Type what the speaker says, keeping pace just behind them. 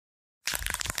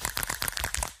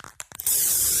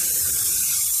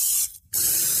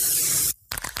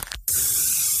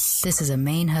This is a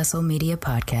Main Hustle Media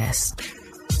podcast.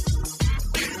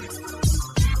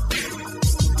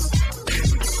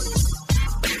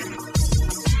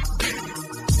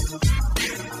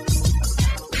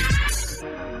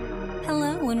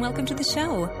 Hello and welcome to the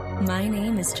show. My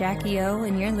name is Jackie O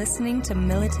and you're listening to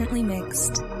Militantly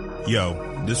Mixed. Yo,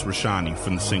 this is Rashani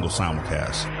from the Single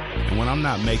Simulcast. And when I'm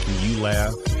not making you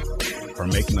laugh or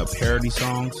making up parody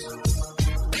songs,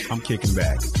 I'm kicking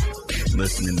back,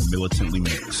 listening to Militantly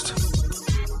Mixed.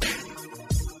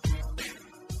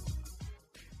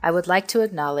 I would like to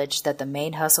acknowledge that the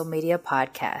Main Hustle Media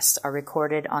podcasts are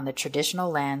recorded on the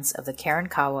traditional lands of the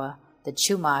Karankawa, the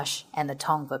Chumash, and the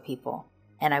Tongva people,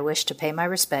 and I wish to pay my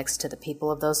respects to the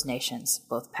people of those nations,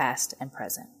 both past and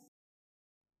present.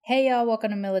 Hey y'all,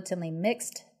 welcome to Militantly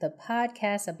Mixed, the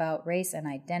podcast about race and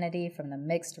identity from the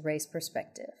mixed race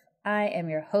perspective. I am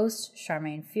your host,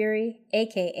 Charmaine Fury,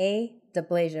 aka The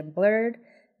Blasian Blurred,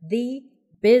 the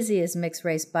busiest mixed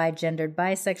race, bigendered,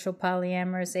 bisexual,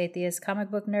 polyamorous, atheist,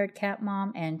 comic book nerd, cat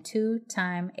mom, and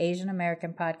two-time Asian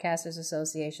American Podcasters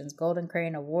Association's Golden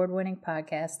Crane award-winning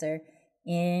podcaster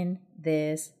in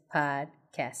this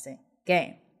podcasting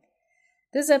game.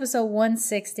 This is episode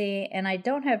 160, and I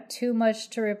don't have too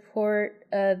much to report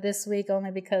this week,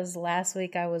 only because last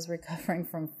week I was recovering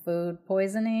from food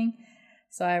poisoning.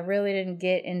 So I really didn't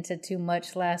get into too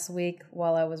much last week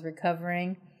while I was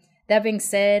recovering. That being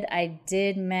said, I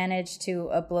did manage to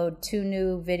upload 2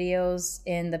 new videos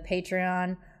in the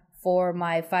Patreon for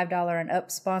my $5 and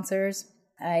up sponsors.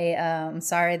 I'm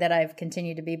sorry that I've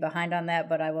continued to be behind on that,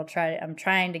 but I'm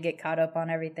trying to get caught up on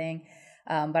everything.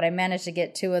 But I managed to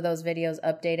get 2 of those videos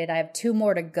updated. I have 2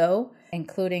 more to go,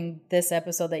 including this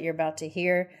episode that you're about to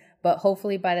hear. But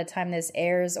hopefully by the time this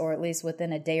airs, or at least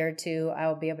within a day or 2, I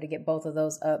will be able to get both of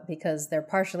those up because they're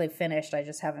partially finished. I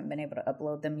just haven't been able to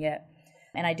upload them yet.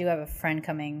 And I do have a friend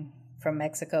coming from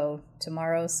Mexico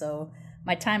tomorrow, so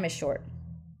my time is short.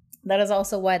 That is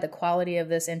also why the quality of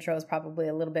this intro is probably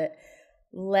a little bit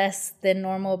less than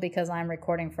normal, because I'm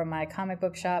recording from my comic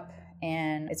book shop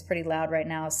and it's pretty loud right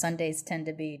now. Sundays tend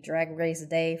to be drag race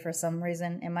day for some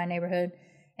reason in my neighborhood,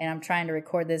 and I'm trying to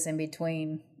record this in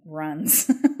between runs.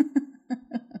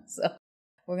 So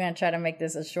we're going to try to make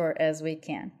this as short as we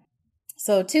can.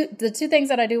 So the 2 things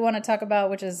that I do want to talk about,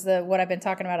 which is what I've been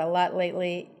talking about a lot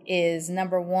lately, is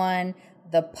number 1,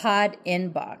 the pod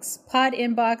inbox.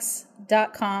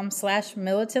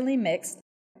 podinbox.com/militantlymixed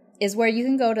is where you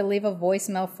can go to leave a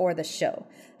voicemail for the show.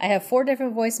 I have 4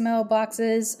 different voicemail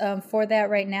boxes for that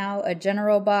right now. A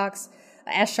general box,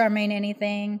 ask Charmaine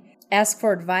anything, ask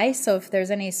for advice. So if there's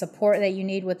any support that you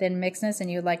need within Mixedness and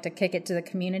you'd like to kick it to the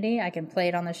community, I can play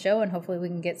it on the show and hopefully we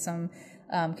can get some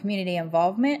community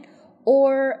involvement.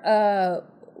 Or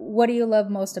what do you love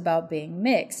most about being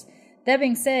mixed? That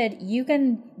being said, you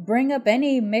can bring up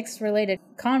any mixed related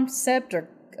concept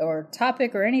or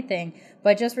topic or anything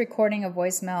by just recording a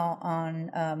voicemail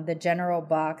on the general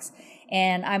box.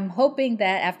 And I'm hoping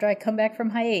that after I come back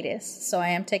from hiatus, so I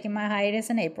am taking my hiatus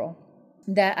in April,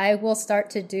 that I will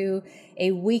start to do a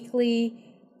weekly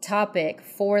topic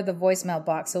for the voicemail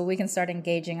box so we can start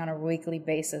engaging on a weekly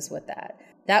basis with that.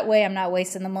 That way I'm not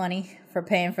wasting the money for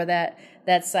paying for that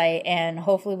site, and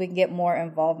hopefully we can get more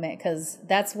involvement, because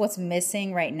that's what's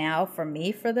missing right now for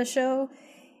me for the show.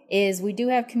 Is we do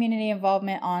have community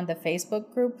involvement on the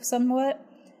Facebook group somewhat,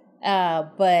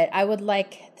 but I would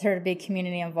like there to be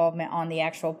community involvement on the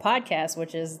actual podcast,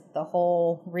 which is the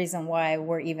whole reason why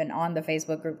we're even on the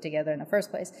Facebook group together in the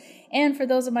first place. And for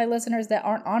those of my listeners that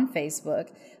aren't on Facebook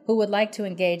who would like to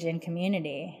engage in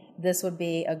community, this would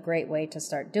be a great way to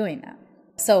start doing that.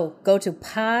 So go to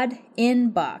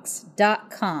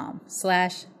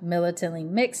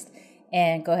podinbox.com/militantlymixed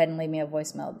and go ahead and leave me a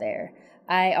voicemail there.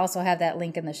 I also have that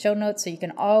link in the show notes, so you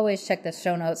can always check the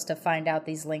show notes to find out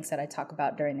these links that I talk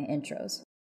about during the intros.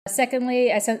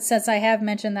 Secondly, since I have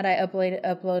mentioned that I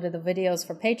uploaded the videos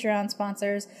for Patreon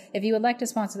sponsors, if you would like to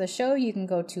sponsor the show, you can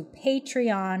go to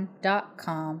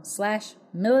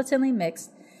patreon.com/militantlymixed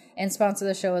and sponsor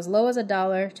the show as low as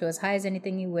 $1 to as high as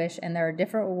anything you wish, and there are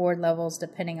different reward levels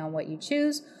depending on what you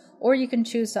choose, or you can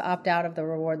choose to opt out of the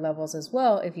reward levels as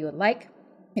well if you would like,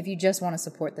 if you just want to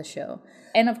support the show.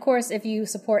 And of course, if you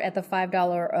support at the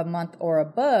 $5 a month or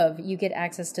above, you get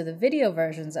access to the video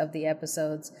versions of the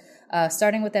episodes,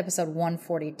 starting with episode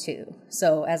 142.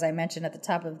 So as I mentioned at the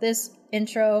top of this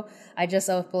intro, I just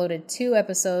uploaded 2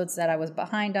 episodes that I was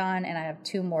behind on, and I have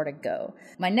 2 more to go.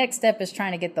 My next step is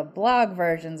trying to get the blog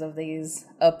versions of these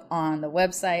up on the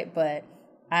website, but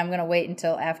I'm going to wait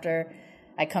until after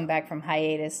I come back from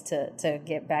hiatus to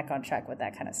get back on track with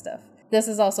that kind of stuff. This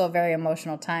is also a very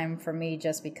emotional time for me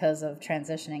just because of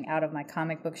transitioning out of my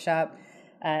comic book shop.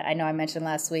 I know I mentioned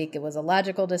last week it was a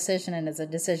logical decision and it's a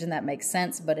decision that makes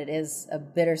sense, but it is a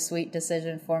bittersweet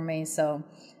decision for me. So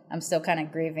I'm still kind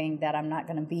of grieving that I'm not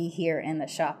going to be here in the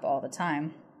shop all the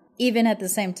time, even at the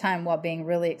same time while being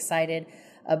really excited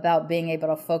about being able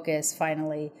to focus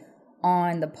finally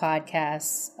on the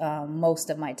podcast most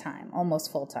of my time,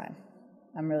 almost full time.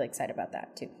 I'm really excited about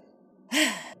that too.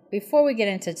 Before we get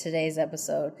into today's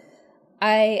episode,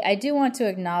 I do want to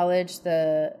acknowledge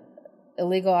the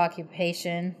illegal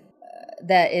occupation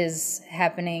that is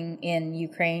happening in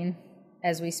Ukraine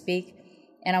as we speak.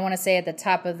 And I want to say at the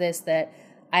top of this that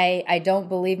I don't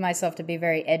believe myself to be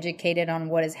very educated on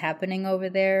what is happening over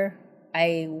there.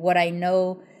 What I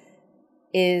know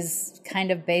is kind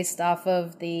of based off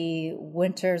of the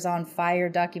Winters on Fire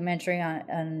documentary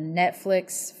on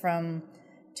Netflix from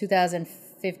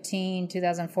 2015,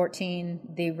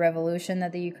 2014, the revolution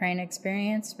that the Ukraine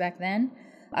experienced back then.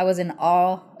 I was in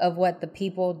awe of what the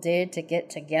people did to get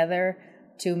together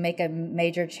to make a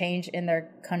major change in their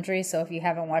country. So if you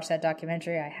haven't watched that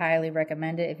documentary, I highly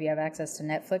recommend it. If you have access to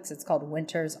Netflix, it's called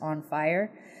Winters on Fire.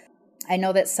 I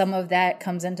know that some of that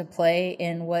comes into play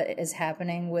in what is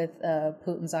happening with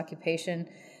Putin's occupation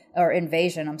or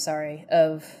invasion,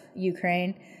 of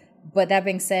Ukraine. But that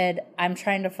being said, I'm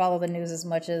trying to follow the news as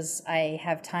much as I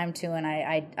have time to, and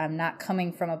I'm not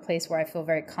coming from a place where I feel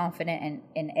very confident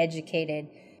and educated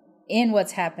in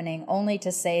what's happening, only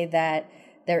to say that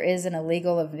there is an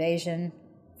illegal invasion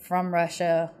from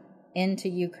Russia into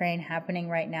Ukraine happening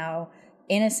right now.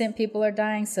 Innocent people are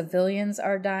dying. Civilians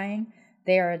are dying.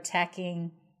 They are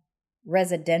attacking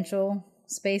residential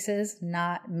spaces,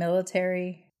 not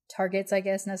military targets, I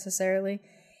guess, necessarily.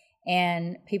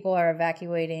 And people are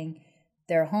evacuating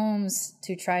their homes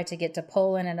to try to get to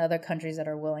Poland and other countries that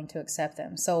are willing to accept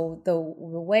them. So the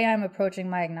way I'm approaching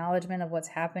my acknowledgement of what's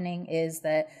happening is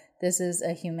that this is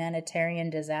a humanitarian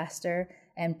disaster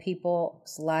and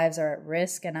people's lives are at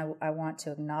risk. And I want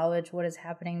to acknowledge what is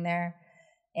happening there.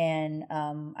 And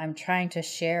I'm trying to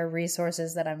share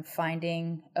resources that I'm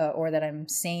finding or that I'm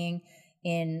seeing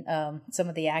in some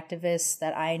of the activists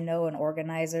that I know and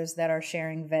organizers that are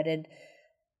sharing vetted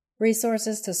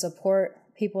resources to support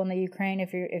people in the Ukraine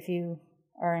if you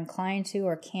are inclined to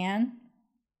or can.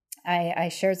 I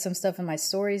shared some stuff in my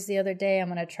stories the other day. I'm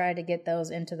going to try to get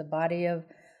those into the body of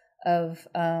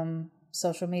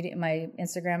social media, my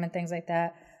Instagram and things like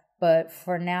that. But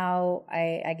for now,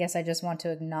 I guess I just want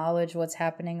to acknowledge what's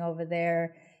happening over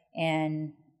there.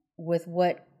 And with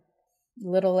what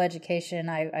little education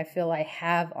I feel I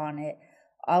have on it,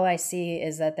 all I see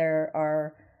is that there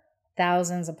are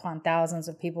thousands upon thousands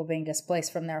of people being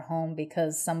displaced from their home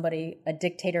because a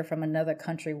dictator from another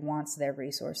country wants their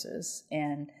resources.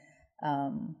 And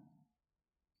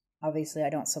obviously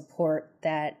I don't support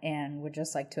that and would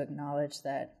just like to acknowledge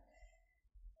that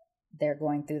they're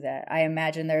going through that. I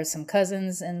imagine there's some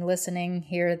cousins and listening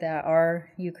here that are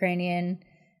Ukrainian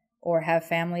or have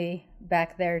family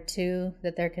back there too,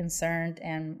 that they're concerned,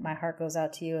 and my heart goes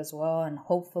out to you as well. And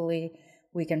hopefully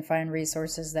we can find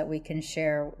resources that we can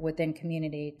share within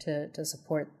community to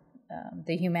support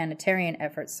the humanitarian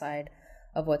effort side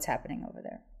of what's happening over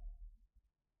there.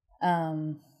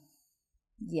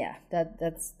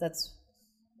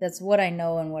 That's what I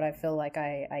know and what I feel like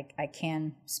I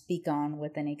can speak on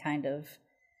with any kind of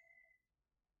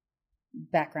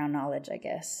background knowledge, I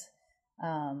guess.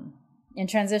 In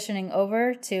transitioning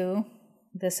over to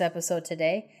this episode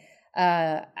today,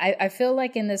 I feel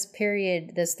like in this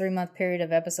period, this 3-month period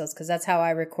of episodes, because that's how I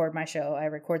record my show. I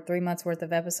record 3 months worth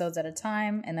of episodes at a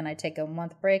time, and then I take a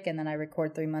month break, and then I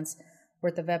record 3 months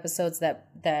worth of episodes that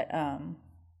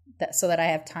so that I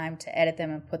have time to edit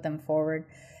them and put them forward.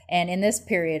 And in this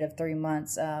period of 3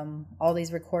 months, all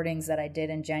these recordings that I did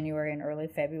in January and early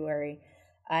February,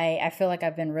 I feel like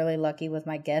I've been really lucky with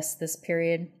my guests this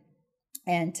period,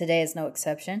 and today is no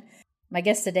exception. My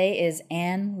guest today is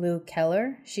Ann Lou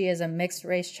Kellor. She is a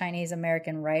mixed-race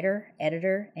Chinese-American writer,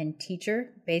 editor, and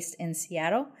teacher based in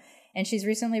Seattle, and she's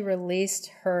recently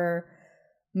released her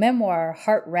memoir,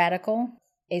 Heart Radical,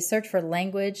 A Search for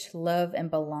Language, Love, and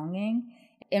Belonging,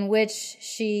 in which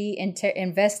she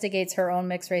investigates her own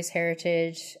mixed-race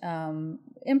heritage,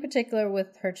 in particular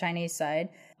with her Chinese side.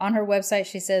 On her website,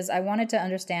 she says, "I wanted to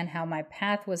understand how my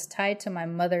path was tied to my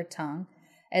mother tongue.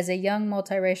 As a young,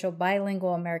 multiracial,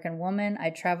 bilingual American woman, I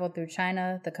traveled through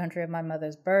China, the country of my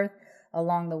mother's birth.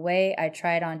 Along the way, I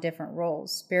tried on different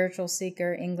roles: spiritual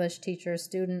seeker, English teacher,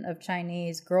 student of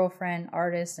Chinese, girlfriend,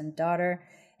 artist, and daughter,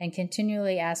 and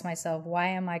continually asked myself, why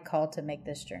am I called to make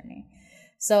this journey?"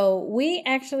 So we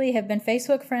actually have been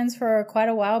Facebook friends for quite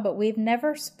a while, but we've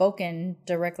never spoken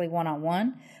directly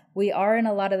one-on-one. We are in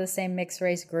a lot of the same mixed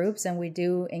race groups, and we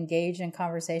do engage in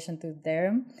conversation through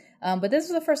them. But this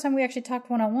is the first time we actually talked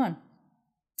one-on-one.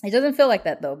 It doesn't feel like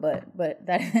that though, but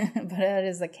that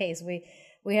is the case.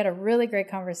 We had a really great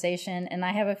conversation, and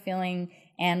I have a feeling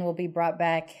Anne will be brought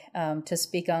back to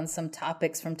speak on some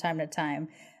topics from time to time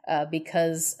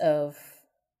because of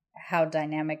how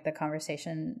dynamic the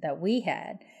conversation that we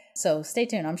had. So stay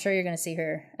tuned. I'm sure you're going to see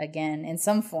her again in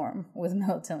some form with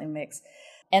Militantly Mixed.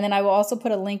 And then I will also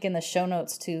put a link in the show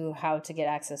notes to how to get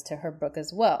access to her book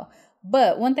as well.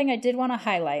 But one thing I did want to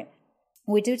highlight,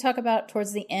 we do talk about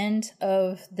towards the end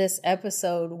of this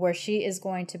episode where she is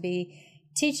going to be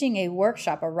teaching a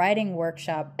workshop, a writing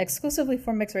workshop exclusively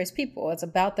for mixed race people. It's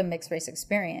about the mixed race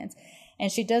experience.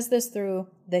 And she does this through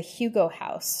the Hugo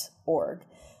House org.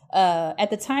 At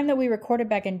the time that we recorded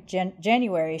back in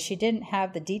January, she didn't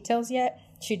have the details yet.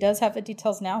 She does have the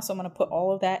details now, so I'm going to put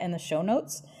all of that in the show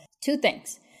notes. 2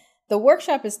 things. The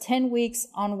workshop is 10 weeks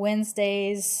on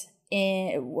Wednesdays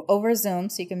over Zoom,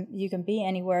 so you can be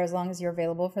anywhere as long as you're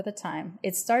available for the time.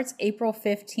 It starts April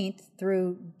 15th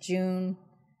through June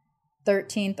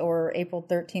 13th or April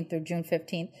 13th through June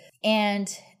 15th.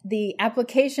 And the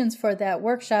applications for that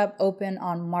workshop open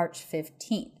on March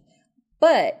 15th.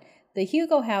 But the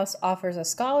Hugo House offers a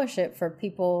scholarship for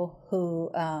people who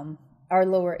are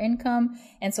lower income.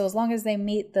 And so as long as they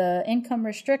meet the income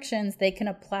restrictions, they can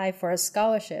apply for a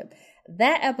scholarship.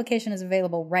 That application is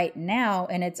available right now,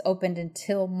 and it's opened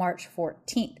until March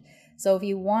 14th. So if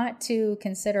you want to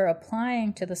consider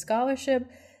applying to the scholarship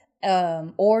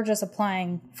or just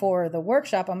applying for the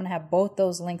workshop, I'm going to have both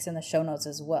those links in the show notes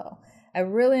as well. I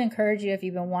really encourage you, if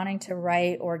you've been wanting to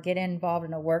write or get involved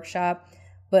in a workshop,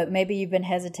 but maybe you've been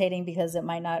hesitating because it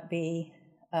might not be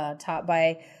taught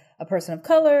by a person of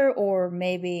color, or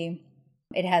maybe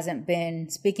it hasn't been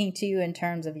speaking to you in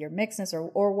terms of your mixedness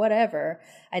or whatever.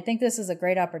 I think this is a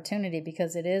great opportunity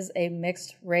because it is a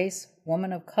mixed race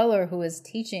woman of color who is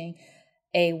teaching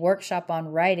a workshop on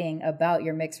writing about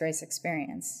your mixed race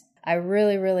experience. I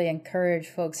really, really encourage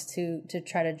folks to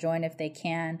try to join if they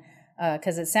can,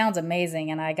 because it sounds amazing,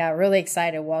 and I got really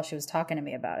excited while she was talking to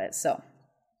me about it. So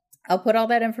I'll put all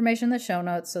that information in the show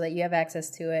notes so that you have access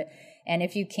to it. And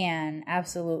if you can,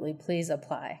 absolutely, please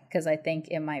apply, because I think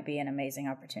it might be an amazing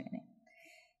opportunity.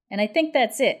 And I think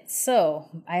that's it.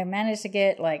 So I managed to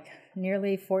get like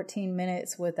nearly 14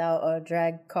 minutes without a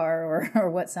drag car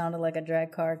or what sounded like a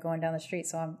drag car going down the street.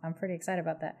 So I'm pretty excited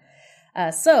about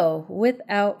that. So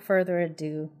without further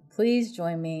ado, please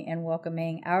join me in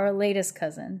welcoming our latest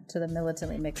cousin to the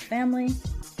Militantly Mixed family,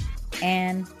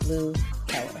 Anne Lou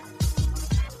Kellor.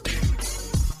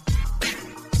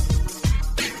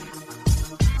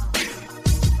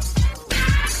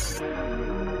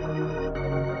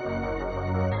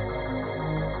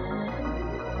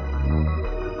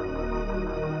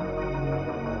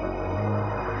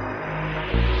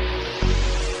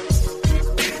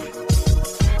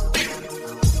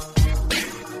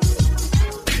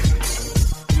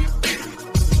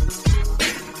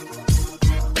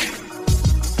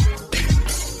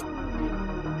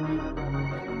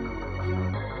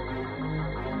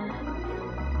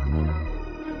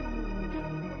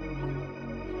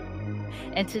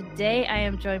 And today I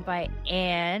am joined by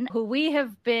Anne, who we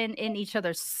have been in each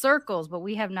other's circles, but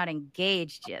we have not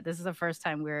engaged yet. This is the first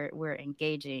time we're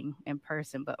engaging in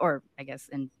person, or I guess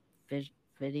in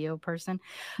video person.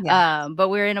 Yeah. But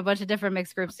we're in a bunch of different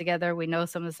mixed groups together. We know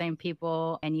some of the same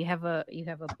people, and you have a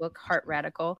book, Heart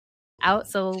Radical, out.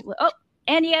 So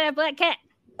and you got a black cat.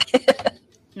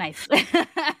 Nice.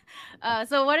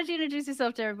 So why don't you introduce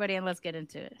yourself to everybody and let's get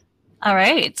into it. All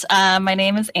right. My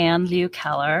name is Anne Lou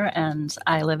Kellor, and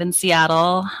I live in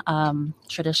Seattle,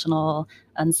 traditional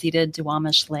unceded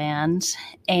Duwamish land.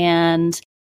 And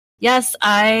yes,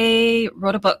 I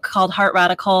wrote a book called Heart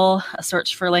Radical, A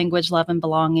Search for Language, Love, and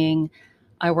Belonging.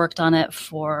 I worked on it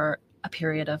for a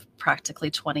period of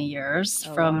practically 20 years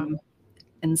from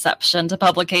inception to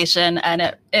publication.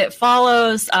 And it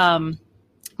follows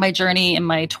my journey in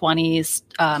my 20s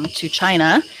to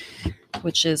China,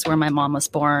 which is where my mom was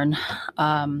born,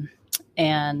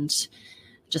 and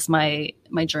just my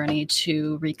journey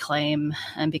to reclaim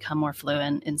and become more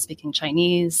fluent in speaking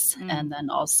Chinese, and then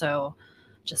also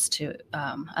just to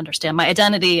understand my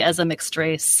identity as a mixed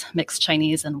race, mixed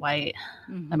Chinese and white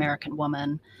American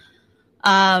woman.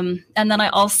 And then I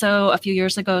also, a few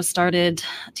years ago, started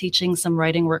teaching some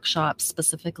writing workshops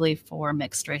specifically for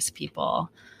mixed race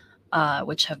people,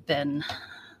 which have been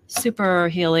super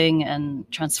healing and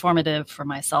transformative for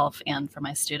myself and for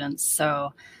my students.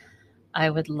 So I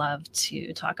would love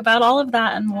to talk about all of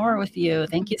that and more with you.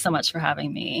 Thank you so much for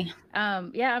having me.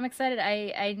 Yeah, I'm excited.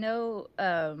 I know.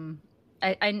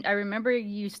 I remember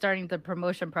you starting the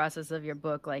promotion process of your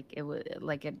book. Like it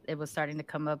was starting to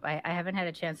come up. I haven't had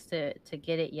a chance to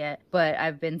get it yet, but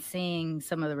I've been seeing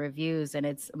some of the reviews,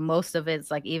 and most of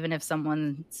it's like, even if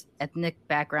someone's ethnic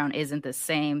background isn't the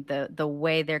same, the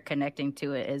way they're connecting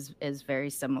to it is very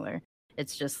similar.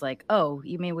 It's just like, oh,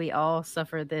 you mean we all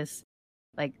suffer this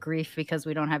like grief because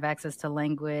we don't have access to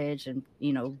language, and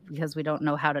because we don't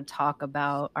know how to talk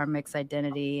about our mixed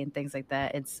identity and things like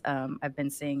that. It's I've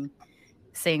been seeing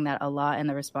that a lot in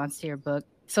the response to your book.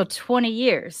 So 20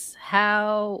 years,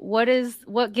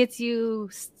 what gets you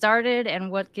started,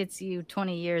 and what gets you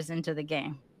 20 years into the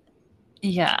game?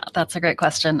 Yeah, that's a great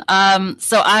question.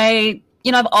 So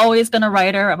I've always been a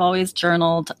writer. I've always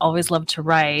journaled, always loved to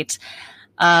write.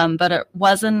 But it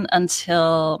wasn't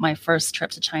until my first trip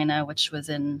to China, which was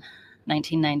in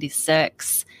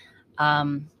 1996,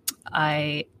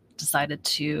 I decided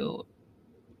to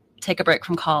take a break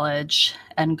from college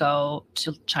and go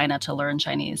to China to learn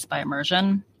Chinese by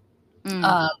immersion.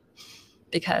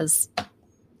 Because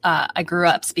I grew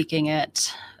up speaking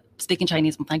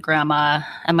Chinese with my grandma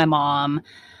and my mom,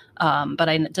 but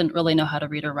I didn't really know how to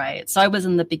read or write. So I was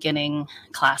in the beginning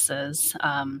classes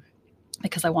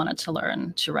because I wanted to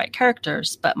learn to write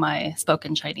characters, but my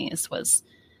spoken Chinese was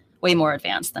way more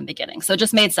advanced than beginning. So it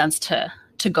just made sense to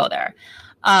go there.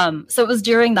 So it was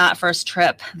during that first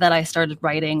trip that I started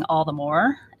writing all the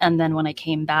more. And then when I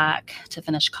came back to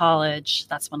finish college,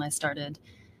 that's when I started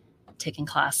taking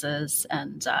classes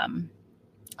and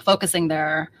focusing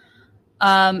there.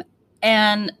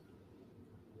 And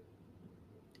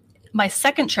my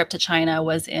second trip to China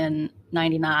was in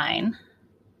 99.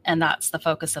 And that's the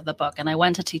focus of the book. And I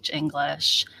went to teach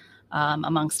English,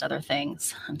 amongst other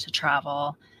things, and to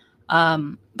travel.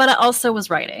 But I also was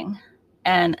writing.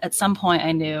 And at some point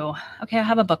I knew, okay, I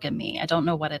have a book in me. I don't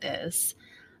know what it is.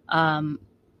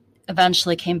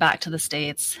 Eventually came back to the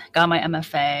States, got my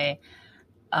MFA,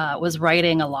 was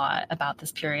writing a lot about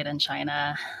this period in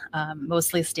China,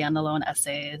 mostly standalone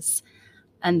essays,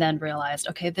 and then realized,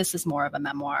 okay, this is more of a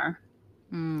memoir.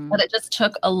 But it just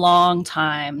took a long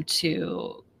time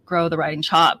to grow the writing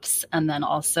chops. And then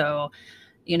also,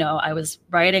 I was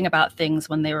writing about things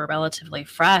when they were relatively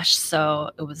fresh. So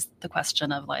it was the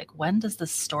question of like, when does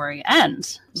this story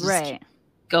end? Just right.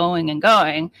 Going and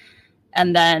going.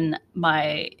 And then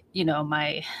my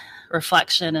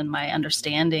reflection and my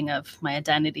understanding of my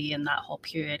identity in that whole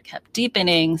period kept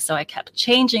deepening. So I kept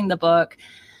changing the book.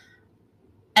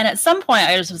 And at some point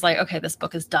I just was like, okay, this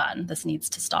book is done. This needs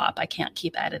to stop. I can't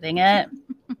keep editing it.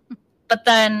 But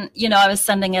then, I was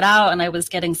sending it out and I was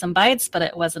getting some bites, but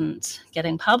it wasn't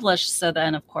getting published. So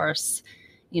then, of course,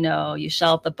 you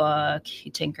shelve the book, you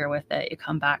tinker with it, you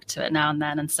come back to it now and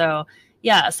then. And so,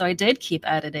 so I did keep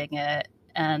editing it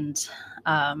and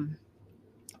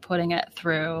putting it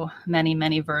through many,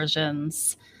 many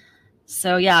versions.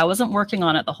 So, I wasn't working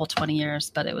on it the whole 20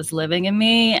 years, but it was living in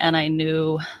me. And I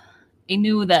knew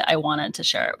that I wanted to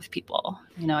share it with people.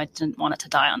 I didn't want it to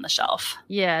die on the shelf.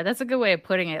 Yeah, that's a good way of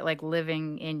putting it, like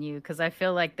living in you. Because I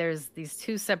feel like there's these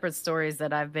two separate stories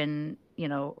that I've been,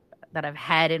 that I've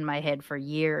had in my head for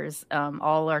years.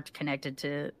 All are connected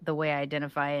to the way I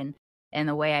identify and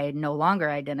the way I no longer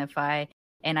identify.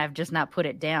 And I've just not put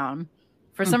it down.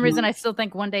 For some reason, I still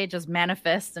think one day it just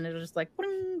manifests and it's just like,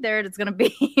 there it's going to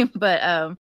be. But,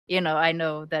 I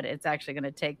know that it's actually going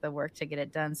to take the work to get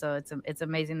it done. So it's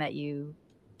amazing that you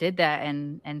did that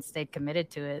and stayed committed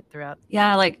to it throughout.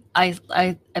 Yeah, like I've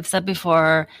said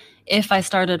before, if I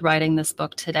started writing this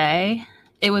book today,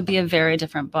 it would be a very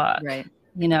different book. Right.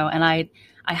 And I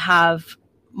have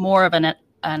more of an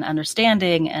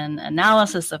understanding and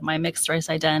analysis of my mixed race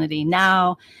identity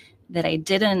now that I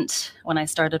didn't when I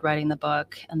started writing the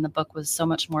book. And the book was so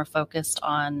much more focused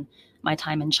on my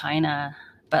time in China.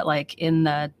 But like in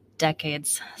the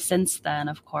decades since then,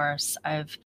 of course,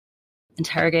 I've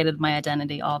interrogated my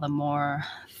identity all the more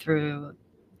through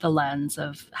the lens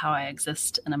of how I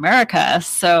exist in America.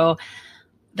 So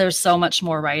there's so much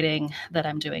more writing that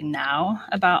I'm doing now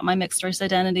about my mixed race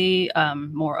identity,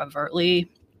 more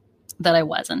overtly, that I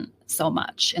wasn't so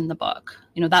much in the book.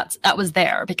 That was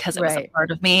there because it was a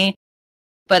part of me,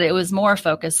 but it was more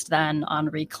focused then on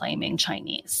reclaiming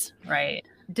Chinese, right?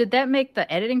 Did that make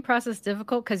the editing process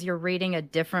difficult because you're reading a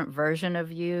different version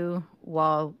of you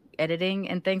while editing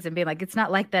and things and being like, it's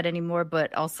not like that anymore,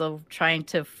 but also trying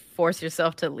to force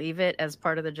yourself to leave it as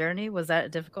part of the journey? Was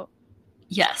that difficult?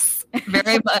 Yes,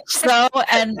 very much so.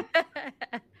 And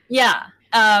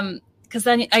because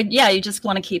then, you just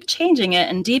want to keep changing it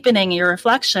and deepening your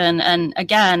reflection. And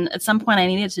again, at some point I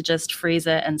needed to just freeze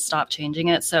it and stop changing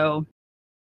it. So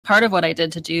part of what I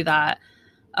did to do that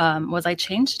was I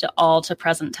changed it all to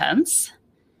present tense.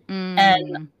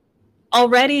 And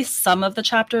already some of the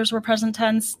chapters were present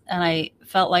tense, and I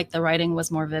felt like the writing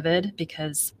was more vivid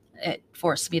because it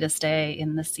forced me to stay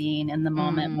in the scene, in the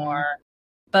moment more.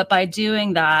 But by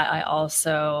doing that, I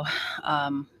also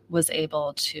was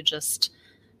able to just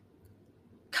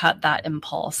cut that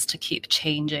impulse to keep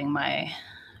changing my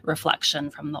reflection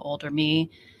from the older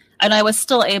me. And I was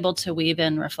still able to weave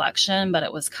in reflection, but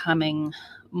it was coming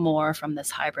more from this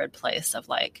hybrid place of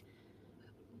like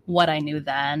what I knew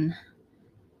then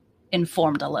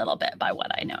informed a little bit by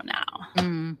what I know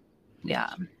now.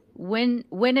 Yeah. When,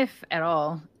 if at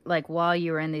all, like while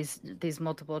you were in these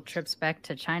multiple trips back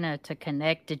to China to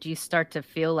connect, did you start to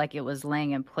feel like it was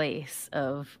laying in place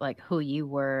of like who you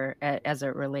were as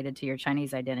it related to your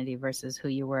Chinese identity versus who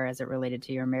you were as it related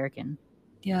to your American?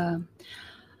 Yeah. It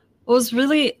was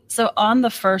really, so on the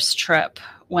first trip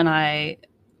when I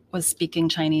was speaking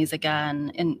Chinese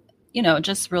again in,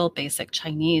 just real basic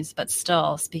Chinese, but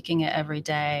still speaking it every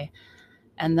day.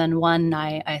 And then one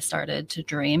night I started to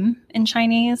dream in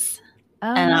Chinese.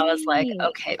 And I was like,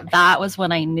 okay, that was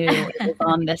when I knew it was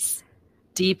on this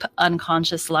deep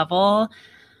unconscious level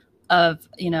of,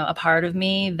 a part of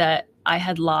me that I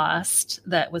had lost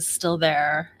that was still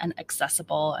there and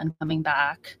accessible and coming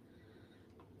back.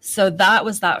 So that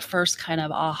was that first kind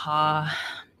of aha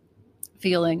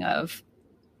feeling of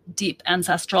deep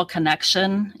ancestral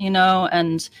connection,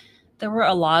 and there were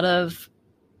a lot of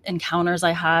encounters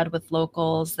I had with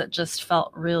locals that just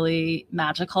felt really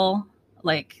magical.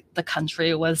 Like the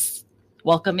country was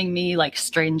welcoming me like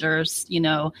strangers,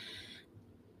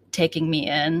 taking me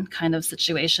in kind of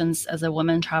situations as a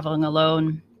woman traveling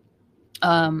alone,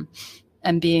 and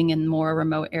being in more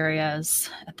remote areas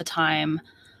at the time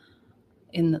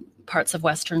in the parts of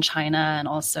Western China and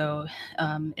also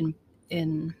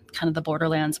in kind of the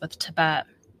borderlands with Tibet.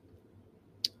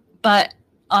 But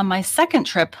on my second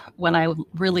trip, when I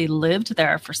really lived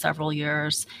there for several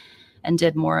years and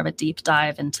did more of a deep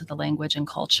dive into the language and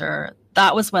culture,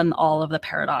 that was when all of the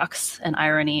paradox and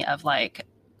irony of like,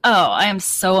 oh, I am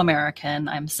so American,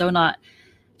 I'm so not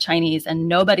Chinese, and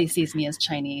nobody sees me as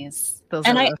Chinese.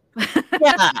 And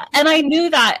I knew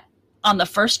that on the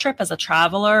first trip as a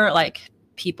traveler, like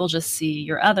people just see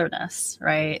your otherness,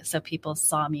 right? So people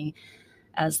saw me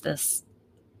as this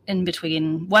in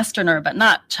between Westerner, but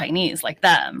not Chinese like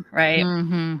them, right?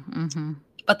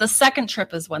 But the second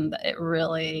trip is when it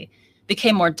really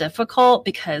became more difficult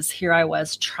because here I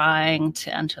was trying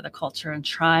to enter the culture and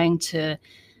trying to,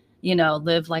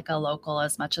 live like a local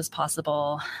as much as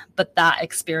possible. But that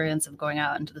experience of going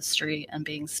out into the street and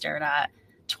being stared at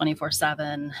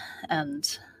 24/7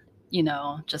 and,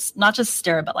 just not just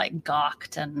stared, but like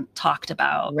gawked and talked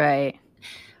about. Right.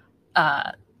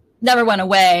 Never went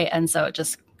away. And so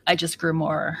I just grew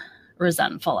more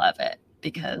resentful of it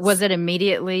because. Was it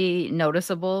immediately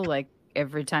noticeable? Like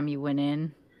every time you went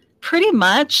in? Pretty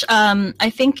much. I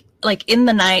think like in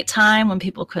the nighttime when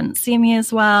people couldn't see me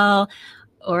as well,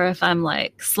 or if I'm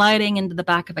like sliding into the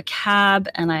back of a cab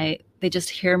and they just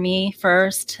hear me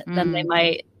first, then they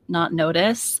might not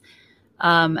notice.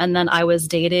 And then I was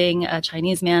dating a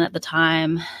Chinese man at the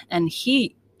time, and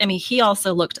he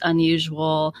also looked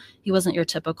unusual. He wasn't your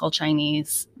typical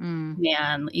Chinese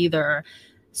man either.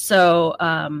 So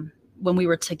when we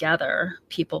were together,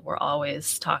 people were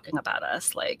always talking about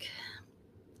us like,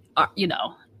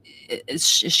 is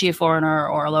she a foreigner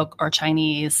or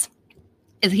Chinese?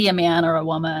 Is he a man or a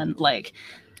woman? Like,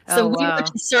 so we were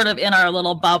just sort of in our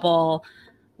little bubble,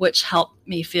 which helped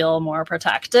me feel more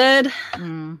protected.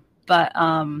 But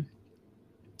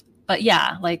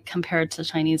yeah, like compared to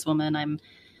Chinese women, I'm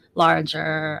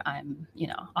larger. I'm,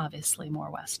 obviously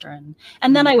more Western.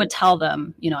 And then I would tell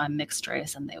them, I'm mixed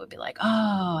race, and they would be like,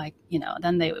 oh,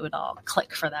 then they would all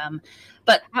click for them.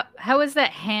 But how is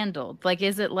that handled? Like,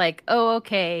 is it like, oh,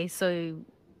 okay, so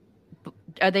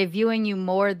are they viewing you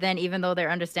more than, even though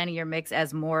they're understanding your mix,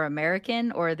 as more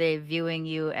American, or are they viewing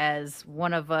you as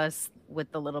one of us with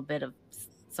a little bit of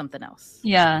something else?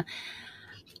 Yeah,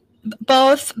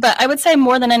 both. But I would say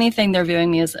more than anything, they're viewing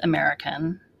me as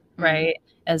American, right?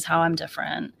 As how I'm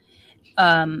different.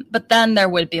 But then there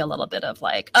would be a little bit of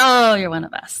like, oh, you're one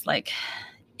of us. Like,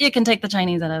 you can take the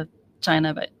Chinese out of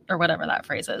China, or whatever that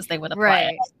phrase is, they would apply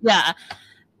it. Yeah.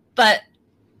 But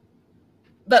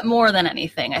more than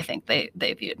anything, I think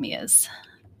they viewed me as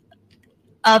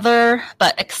other,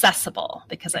 but accessible,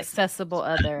 because accessible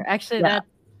other. Actually,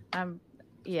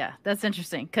 Yeah, that's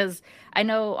interesting because I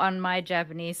know on my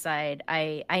Japanese side,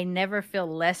 I never feel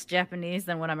less Japanese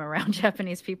than when I'm around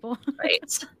Japanese people.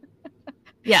 Right.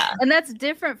 Yeah. And that's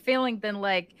different feeling than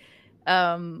like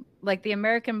the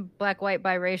American black white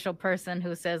biracial person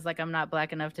who says like I'm not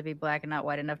black enough to be black and not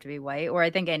white enough to be white, or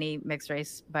I think any mixed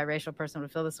race biracial person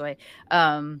would feel this way.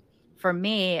 For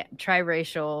me,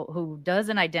 triracial who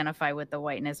doesn't identify with the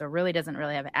whiteness or really doesn't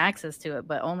really have access to it,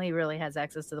 but only really has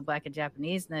access to the black and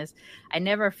Japaneseness, I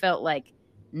never felt like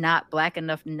not black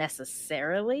enough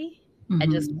necessarily. I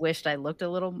just wished I looked a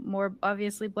little more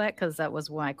obviously black because that was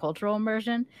my cultural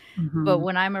immersion. But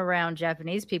when I'm around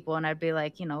Japanese people and I'd be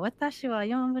like, watashi wa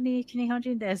yonbani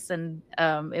nihonjin desu,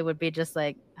 and it would be just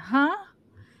like, huh?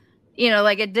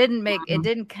 Like it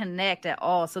didn't connect at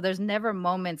all. So there's never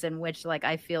moments in which like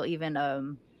I feel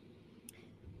even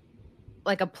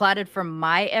like applauded for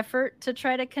my effort to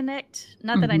try to connect.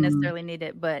 Not that I necessarily need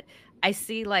it, but I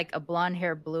see like a blonde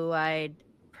hair, blue eyed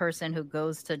person who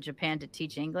goes to Japan to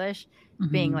teach English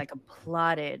being like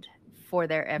applauded for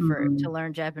their effort to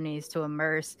learn Japanese, to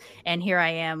immerse. And here I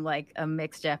am like a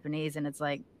mixed Japanese, and it's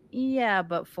like, yeah,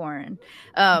 but foreign.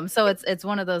 So it's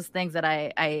one of those things that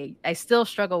I still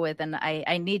struggle with, and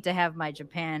I need to have my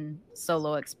Japan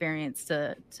solo experience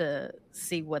to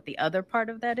see what the other part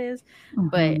of that is.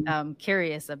 But I'm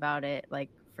curious about it, like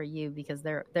for you, because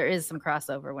there is some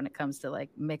crossover when it comes to like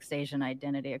mixed Asian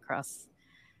identity across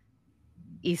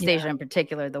East Asia in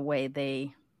particular, the way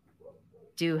they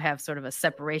do have sort of a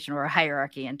separation or a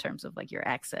hierarchy in terms of like your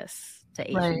access to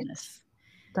Asianness.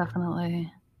 Right.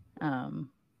 Definitely.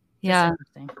 Yeah.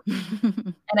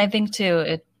 And I think too,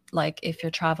 it like if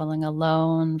you're traveling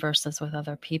alone versus with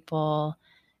other people,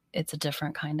 it's a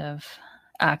different kind of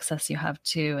access you have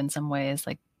too. In some ways,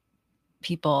 like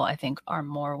people I think are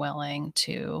more willing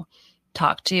to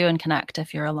talk to you and connect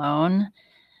if you're alone.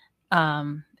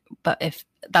 But if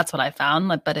that's what I found,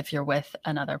 like, but if you're with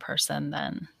another person,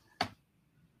 then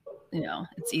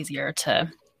it's easier to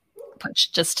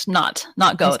just not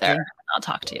go there, not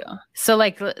talk to you. So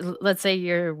like, let's say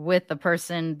you're with a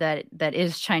person that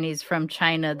is Chinese from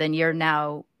China, then you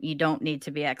don't need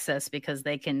to be accessed because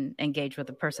they can engage with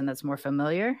a person that's more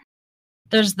familiar.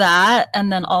 There's that.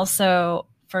 And then also,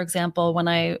 for example, when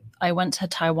I went to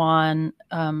Taiwan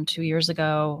 2 years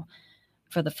ago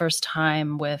for the first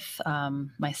time with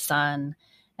my son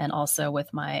and also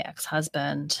with my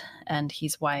ex-husband, and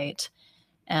he's white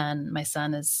and my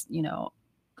son is,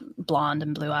 blonde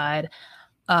and blue-eyed.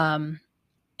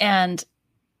 And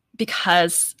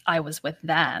because I was with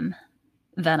them,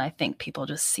 then I think people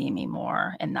just see me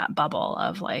more in that bubble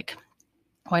of like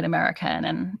white American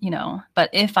and, but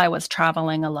if I was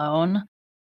traveling alone,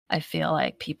 I feel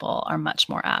like people are much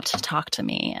more apt to talk to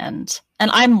me and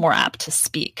I'm more apt to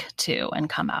speak too and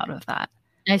come out of that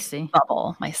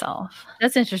bubble myself.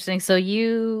 That's interesting. So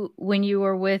when you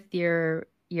were with your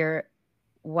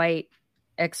white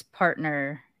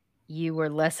ex-partner, you were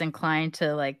less inclined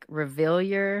to like reveal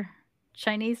your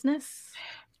Chineseness?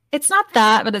 It's not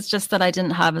that, but it's just that I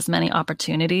didn't have as many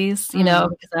opportunities,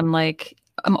 because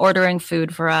I'm ordering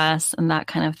food for us and that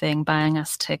kind of thing, buying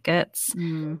us tickets.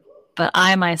 But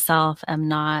I myself am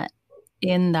not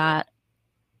in that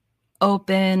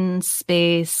open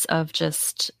space of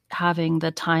just having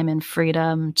the time and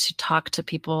freedom to talk to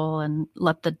people and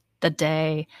let the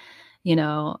day,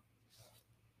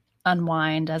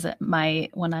 unwind as it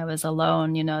might when I was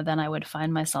alone, then I would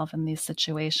find myself in these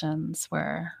situations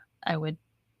where I would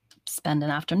spend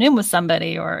an afternoon with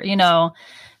somebody or,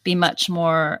 be much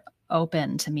more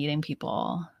open to meeting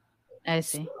people. I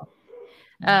see.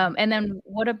 And then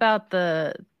what about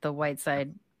the white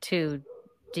side too?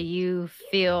 Do you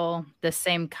feel the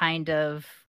same kind of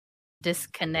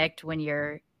disconnect when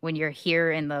you're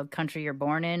here in the country you're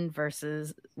born in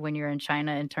versus when you're in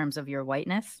China in terms of your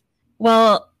whiteness?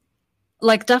 Well,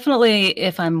 like definitely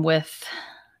if I'm with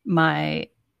my,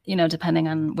 depending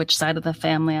on which side of the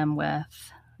family I'm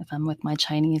with, if I'm with my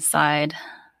Chinese side,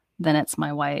 then it's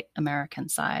my white American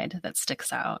side that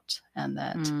sticks out and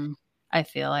that I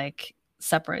feel like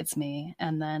separates me.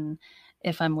 And then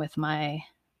if I'm with my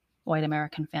white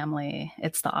American family,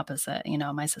 it's the opposite.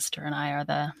 My sister and I are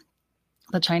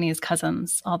the Chinese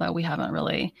cousins, although we haven't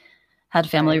really had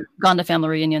gone to family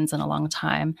reunions in a long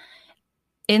time.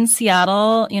 In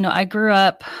Seattle, I grew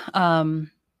up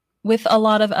with a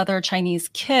lot of other Chinese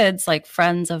kids, like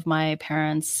friends of my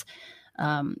parents.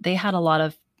 They had a lot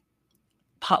of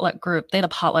potluck group. They had a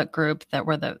potluck group there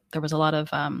was a lot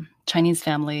of Chinese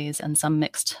families and some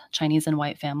mixed Chinese and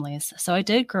white families. So I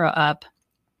did grow up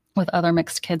with other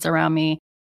mixed kids around me,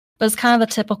 but it's kind of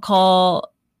the typical,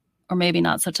 or maybe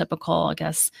not so typical, I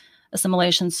guess,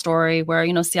 assimilation story where,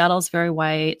 Seattle's very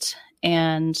white.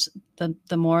 And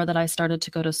the more that I started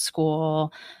to go to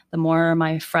school, the more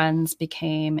my friends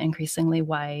became increasingly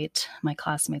white. My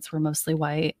classmates were mostly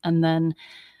white. And then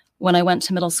when I went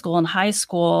to middle school and high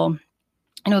school,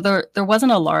 there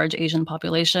wasn't a large Asian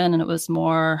population, and it was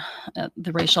more,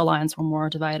 the racial lines were more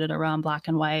divided around Black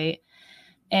and white.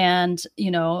 And,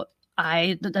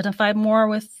 I identified more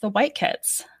with the white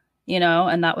kids,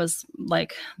 and that was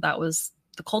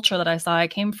the culture that I saw I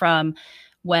came from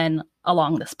when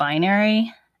along this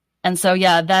binary. And so,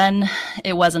 then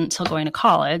it wasn't until going to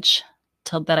college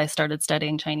till that I started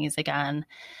studying Chinese again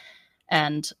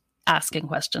and asking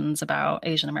questions about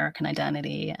Asian American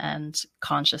identity and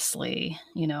consciously,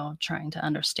 trying to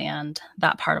understand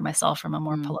that part of myself from a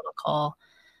more political,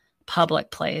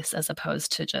 public place, as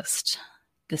opposed to just,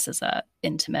 this is a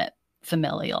intimate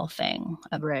familial thing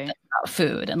about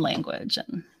food and language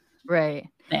and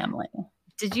family.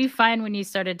 Did you find when you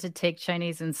started to take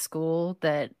Chinese in school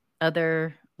that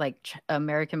other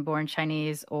American-born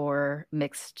Chinese or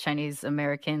mixed Chinese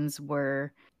Americans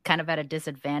were kind of at a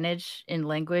disadvantage in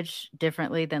language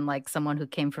differently than someone who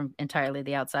came from entirely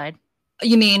the outside?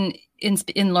 You mean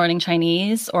in learning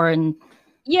Chinese or in?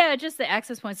 Yeah, just the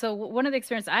access point. So one of the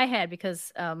experiences I had,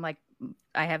 because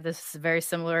I have this very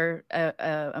similar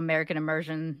American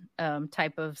immersion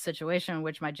type of situation in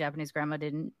which my Japanese grandma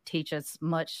didn't teach us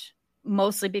much,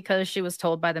 mostly because she was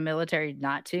told by the military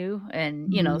not to.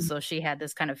 And, so she had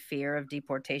this kind of fear of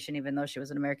deportation, even though she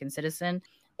was an American citizen.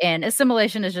 And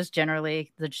assimilation is just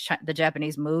generally the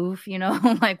Japanese move,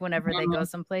 whenever they go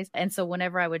someplace. And so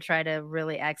whenever I would try to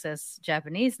really access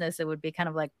Japaneseness, it would be kind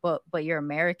of but you're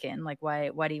American.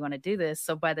 Why do you want to do this?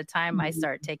 So by the time I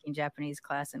start taking Japanese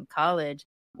class in college,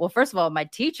 well, first of all, my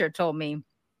teacher told me,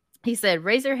 he said,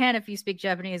 raise your hand if you speak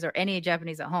Japanese or any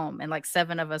Japanese at home. And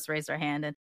 7 of us raised our hand.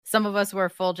 And some of us were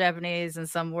full Japanese and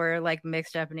some were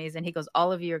mixed Japanese. And he goes,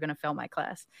 all of you are going to fail my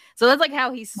class. So that's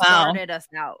how he started us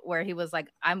out, where he was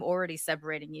I'm already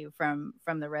separating you from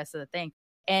the rest of the thing.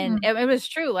 And it was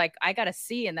true. I got a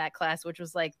C in that class, which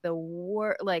was the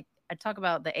word, I talk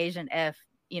about the Asian F,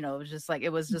 it was just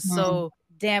it was just so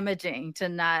damaging to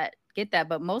not get that,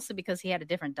 but mostly because he had a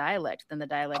different dialect than the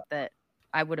dialect that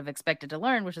I would have expected to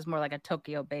learn, which is more like a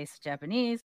Tokyo based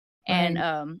Japanese. Right.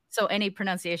 And so any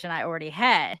pronunciation I already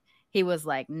had, he was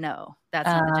no, that's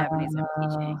not the Japanese I'm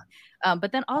teaching.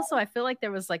 But then also I feel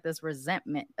there was this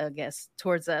resentment, I guess,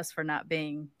 towards us for not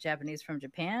being Japanese from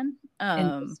Japan.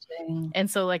 And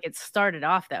so it started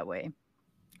off that way.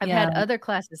 I've had other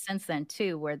classes since then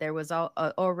too, where there was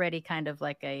already kind of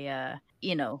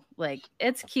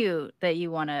it's cute that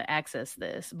you want to access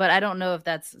this, but I don't know if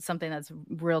that's something that's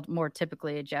more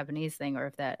typically a Japanese thing, or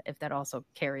if that also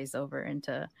carries over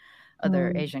into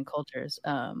other Asian cultures,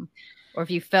 or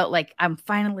if you felt I'm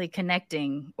finally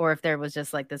connecting, or if there was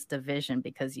just this division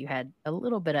because you had a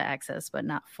little bit of access but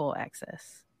not full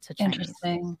access to Chinese.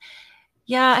 Interesting.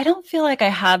 Yeah, I don't feel like I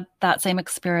had that same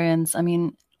experience. I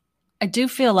mean, I do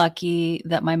feel lucky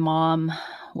that my mom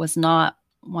was not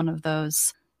one of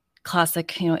those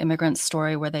classic, immigrant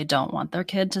story where they don't want their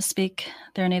kid to speak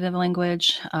their native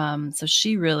language. So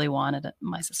she really wanted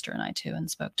my sister and I to,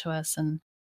 and spoke to us and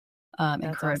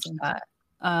encouraged that.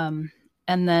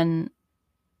 And then,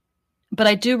 but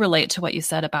I do relate to what you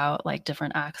said about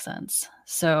different accents.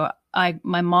 So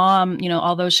my mom,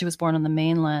 although she was born on the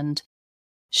mainland,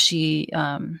 she,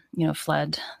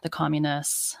 fled the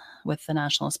communists with the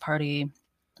Nationalist Party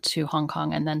to Hong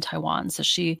Kong and then Taiwan. So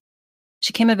she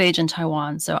came of age in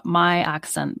Taiwan. So my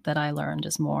accent that I learned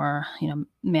is more,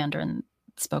 Mandarin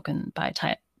spoken by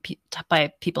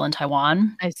people in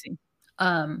Taiwan. I see.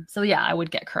 So I would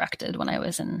get corrected when I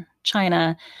was in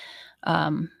China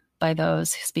by those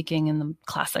speaking in the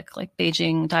classic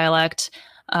Beijing dialect.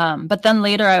 But then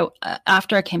later,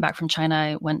 after I came back from China,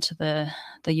 I went to the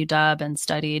UW and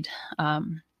studied,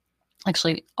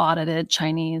 actually audited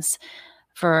Chinese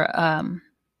for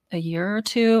a year or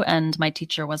two, and my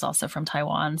teacher was also from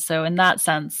Taiwan. So in that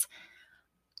sense,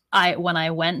 when I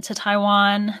went to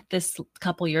Taiwan this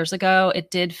couple years ago,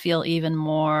 it did feel even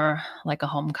more like a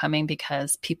homecoming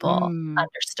because people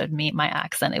understood my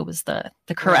accent. It was the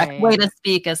correct way to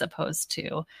speak as opposed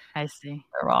to the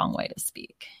wrong way to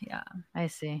speak. Yeah. I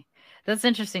see. That's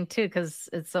interesting too, because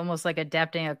it's almost like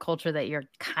adapting a culture that you're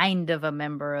kind of a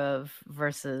member of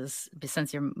versus,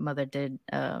 since your mother did,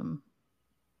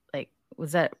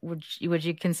 would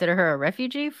you consider her a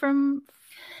refugee from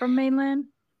mainland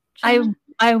China?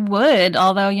 I would,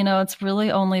 although, it's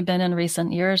really only been in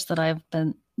recent years that I've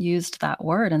used that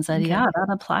word and said, that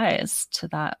applies to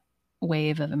that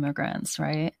wave of immigrants,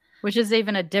 right? Which is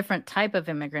even a different type of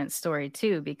immigrant story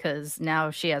too, because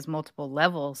now she has multiple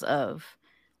levels of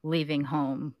leaving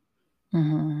home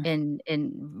in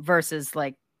versus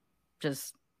like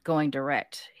just going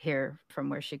direct here from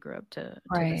where she grew up to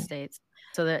the Right. States.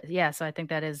 So that, yeah, so I think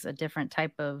that is a different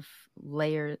type of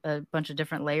layer, a bunch of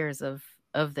different layers of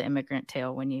the immigrant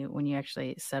tale when you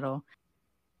actually settle.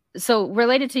 So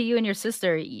related to you and your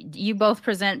sister, you both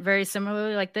present very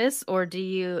similarly like this, or do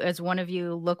you, as one of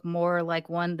you, look more like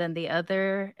one than the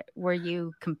other? Were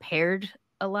you compared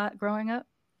a lot growing up?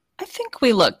 I think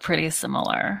we look pretty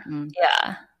similar. Mm.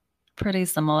 Yeah. Pretty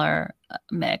similar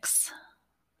mix.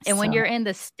 And when So, you're in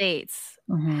the States,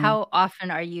 how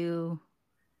often are you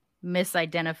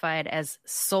misidentified as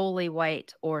solely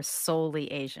white or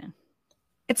solely Asian?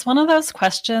 it's one of those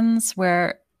questions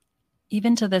where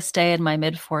even to this day in my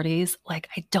mid 40s, like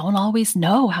I don't always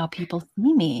know how people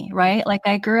see me, right? Like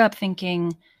I grew up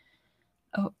thinking,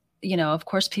 oh, of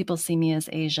course people see me as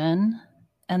Asian.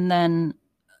 And then,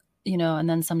 and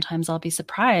then sometimes I'll be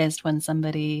surprised when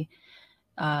somebody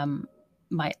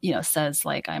might, says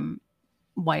like I'm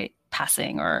white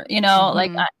passing or,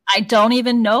 like I don't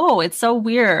even know. It's so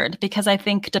weird because I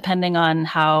think depending on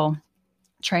how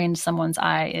trained someone's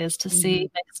eye is to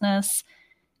see mixedness,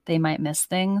 they might miss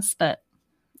things,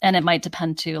 and it might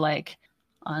depend too, like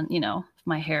on, if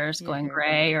my hair is going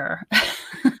gray or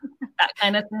that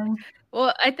kind of thing.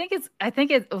 Well, I think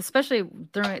it, especially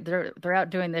throughout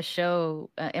doing this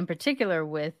show, in particular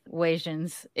with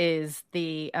Asians, is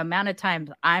the amount of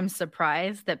times I'm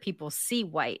surprised that people see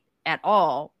white at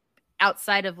all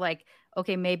outside of like,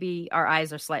 okay, maybe our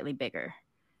eyes are slightly bigger,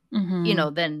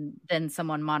 than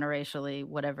someone monoracially,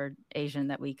 whatever Asian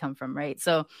that we come from, right?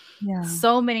 So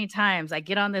many times I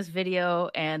get on this video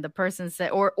and the person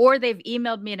said, or they've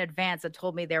emailed me in advance and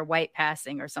told me they're white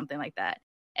passing or something like that.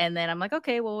 And then I'm like,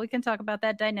 okay, well, we can talk about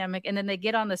that dynamic. And then they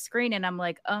get on the screen and I'm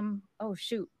like, oh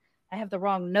shoot, I have the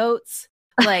wrong notes.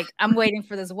 Like I'm waiting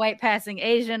for this white passing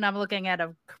Asian. I'm looking at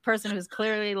a person who's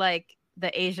clearly like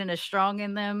the Asian is strong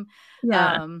in them.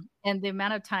 Yeah. And the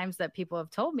amount of times that people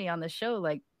have told me on the show,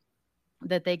 like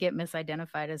that they get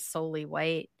misidentified as solely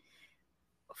white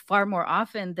far more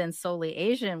often than solely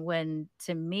Asian, when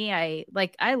to me, I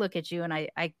look at you and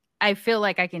I feel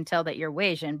like I can tell that you're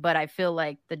Asian, but I feel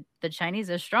like the Chinese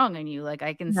is strong in you. Like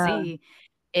I can see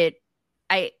it.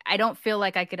 I don't feel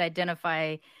like I could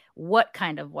identify what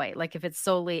kind of white, like if it's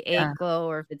solely Anglo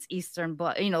or if it's Eastern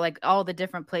blood, like all the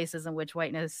different places in which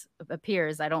whiteness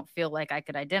appears. I don't feel like I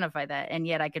could identify that. And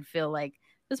yet I could feel like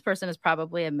this person is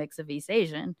probably a mix of East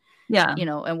Asian,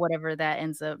 and whatever that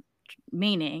ends up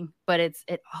meaning. But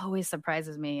it always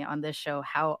surprises me on this show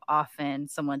how often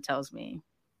someone tells me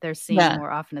they're seen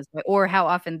more often as white, or how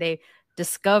often they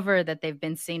discover that they've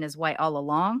been seen as white all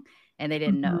along and they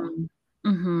didn't know.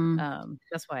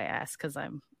 That's why I asked, because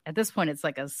I'm at this point, it's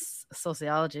like a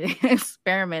sociology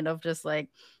experiment of just like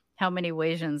how many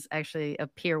Asians actually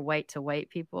appear white to white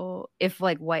people. If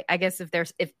like white, I guess if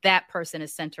that person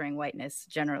is centering whiteness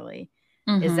generally,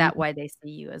 is that why they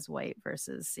see you as white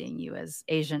versus seeing you as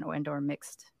Asian or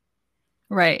mixed?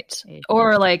 Right. Asian.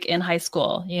 Or like in high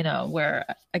school, where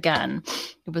again,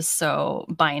 it was so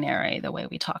binary the way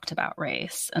we talked about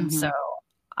race. And so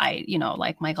I,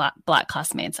 like my Black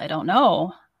classmates, I don't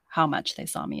know how much they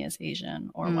saw me as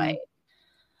Asian or white.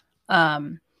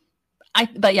 I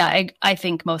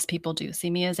think most people do see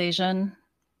me as Asian,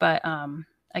 but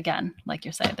again, like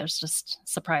you said, there's just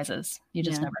surprises. You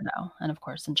just never know. And of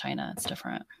course, in China, it's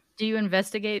different. Do you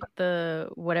investigate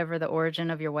whatever the origin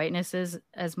of your whiteness is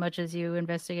as much as you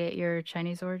investigate your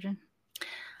Chinese origin?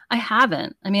 I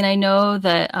haven't. I mean, I know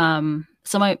that,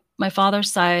 so my father's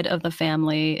side of the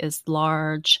family is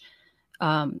large,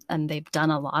 and they've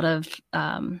done a lot of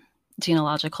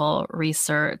genealogical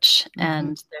research,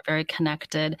 and they're very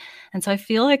connected. And so I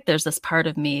feel like there's this part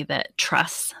of me that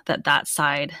trusts that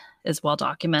side is well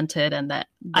documented, and that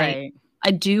I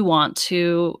do want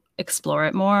to explore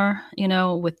it more,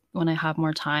 when I have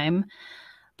more time.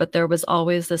 But there was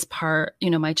always this part,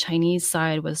 my Chinese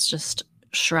side was just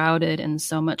shrouded in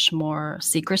so much more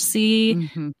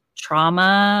secrecy,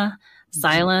 trauma,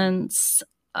 silence,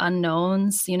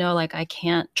 unknowns, like I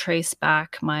can't trace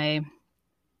back my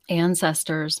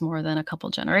ancestors more than a couple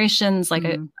generations.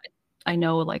 Like I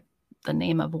know like the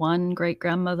name of one great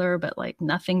grandmother, but like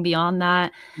nothing beyond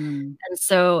that. And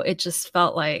so it just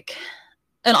felt like,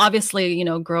 and obviously,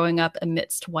 growing up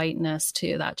amidst whiteness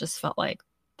too, that just felt like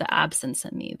the absence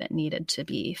in me that needed to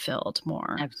be filled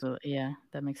more. Absolutely. Yeah.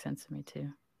 That makes sense to me too.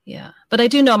 Yeah. But I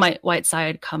do know my white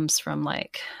side comes from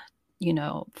like,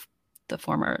 the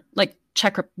former, like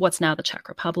what's now the Czech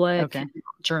Republic,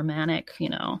 Germanic,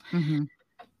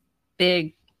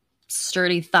 big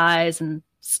sturdy thighs and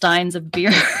steins of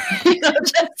beer.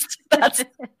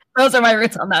 Those are my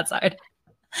roots on that side.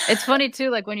 It's funny too,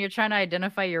 like when you're trying to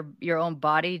identify your own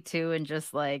body too, and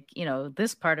just like,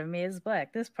 this part of me is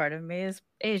Black, this part of me is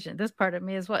Asian, this part of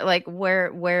me is what, like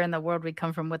where in the world we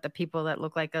come from with the people that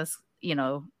look like us,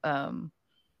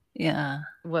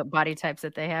 what body types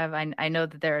that they have. I know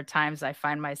that there are times I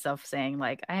find myself saying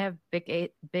like, I have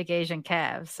big Asian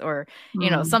calves, or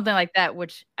something like that,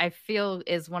 which I feel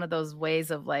is one of those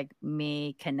ways of like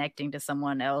me connecting to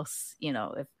someone else.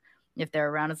 If they're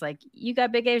around, it's like, you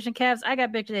got big Asian calves, I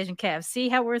got big Asian calves. See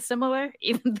how we're similar,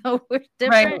 even though we're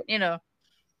different,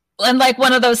 And like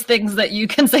one of those things that you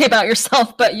can say about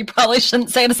yourself, but you probably shouldn't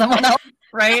say to someone else,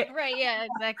 right? Right, yeah,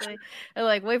 exactly. I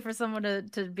like wait for someone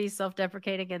to be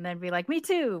self-deprecating and then be like, me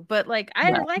too. But like,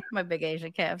 I like my big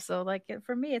Asian calves, so like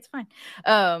for me, it's fine.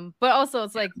 But also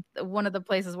it's like one of the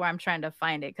places where I'm trying to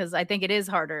find it, because I think it is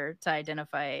harder to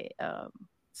identify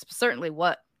certainly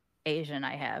what Asian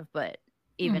I have, but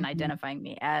even identifying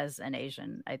me as an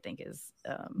Asian, I think is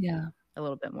a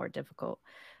little bit more difficult.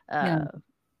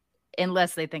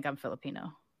 Unless they think I'm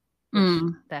Filipino, which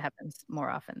that happens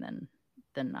more often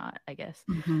than not, I guess.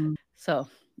 So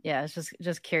yeah, it's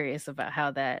just curious about how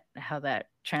that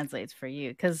translates for you,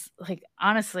 because like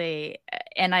honestly,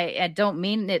 and I don't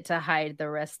mean it to hide the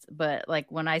rest, but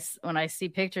like when I see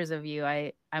pictures of you,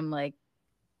 I'm like,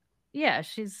 yeah,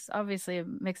 she's obviously a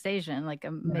mixed Asian, like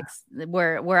a mixed,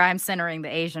 where I'm centering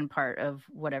the Asian part of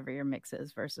whatever your mix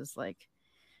is, versus like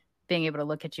being able to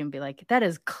look at you and be like, that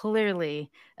is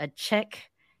clearly a Czech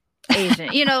Asian,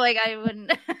 like I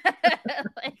wouldn't,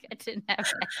 like I didn't have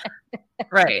that.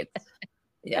 Right.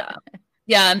 Yeah.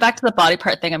 And back to the body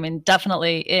part thing. I mean,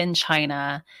 definitely in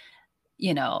China,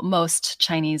 most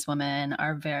Chinese women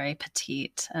are very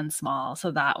petite and small.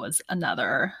 So that was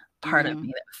another part of me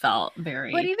that felt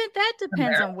very. But even that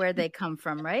depends on where they come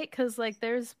from, right? Because like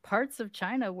there's parts of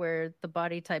China where the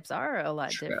body types are a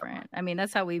lot different. I mean,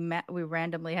 that's how we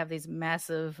randomly have these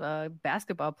massive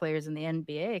basketball players in the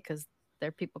NBA, because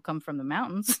their people come from the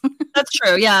mountains. That's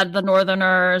true. Yeah, the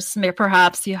Northerners.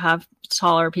 Perhaps you have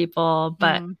taller people,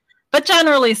 but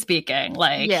generally speaking,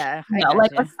 like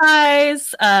like a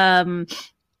size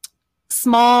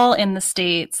small in the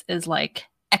States is like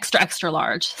extra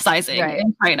large sizing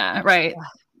in China, right?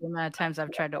 The amount of times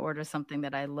I've tried to order something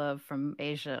that I love from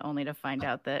Asia, only to find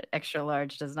out that extra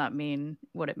large does not mean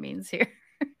what it means here.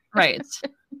 Right.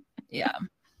 Yeah.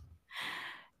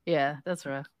 Yeah, that's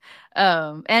rough.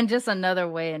 And just another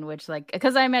way in which, like,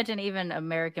 because I imagine even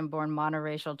American-born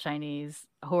monoracial Chinese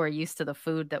who are used to the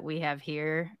food that we have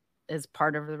here is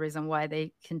part of the reason why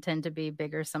they can tend to be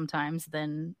bigger sometimes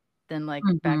than like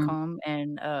back home,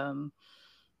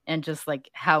 and just like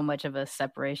how much of a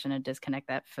separation and disconnect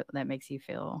that makes you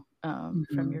feel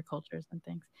from your cultures and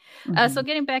things. So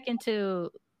getting back into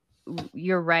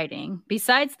your writing,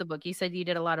 besides the book, you said you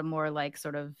did a lot of more like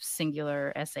sort of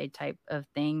singular essay type of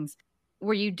things.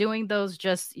 Were you doing those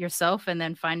just yourself and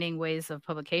then finding ways of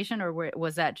publication, or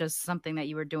was that just something that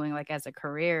you were doing like as a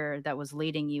career that was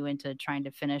leading you into trying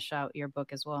to finish out your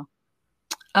book as well?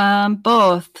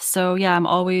 Both. So yeah, I'm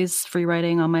always free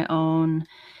writing on my own.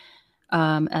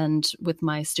 And with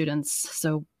my students.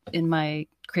 So in my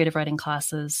creative writing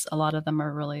classes, a lot of them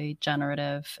are really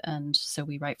generative. And so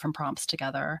we write from prompts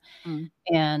together.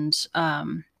 And, a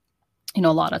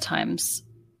lot of times,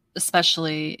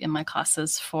 especially in my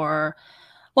classes for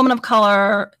women of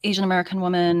color, Asian American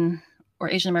women, or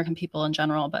Asian American people in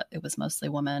general, but it was mostly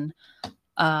women,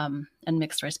 and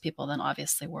mixed race people, then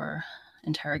obviously we're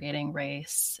interrogating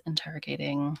race,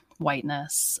 interrogating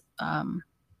whiteness,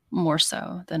 more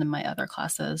so than in my other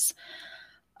classes.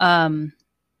 And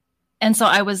so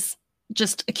I was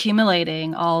just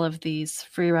accumulating all of these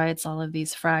free writes, all of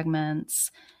these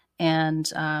fragments. And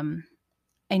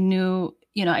I knew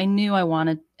I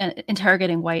wanted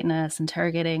interrogating whiteness,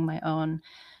 interrogating my own,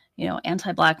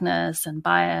 anti-Blackness and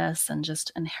bias and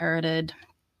just inherited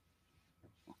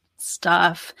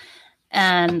stuff.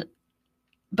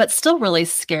 But still really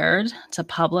scared to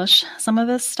publish some of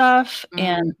this stuff.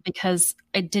 And because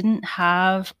I didn't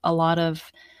have a lot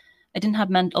of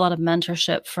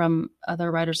mentorship from other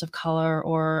writers of color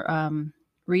or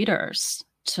readers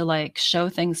to like show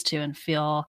things to and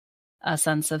feel a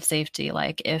sense of safety.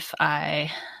 Like if I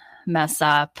mess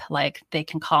up, like they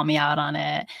can call me out on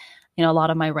it. A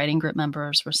lot of my writing group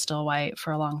members were still white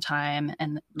for a long time,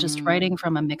 and just writing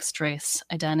from a mixed race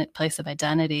place of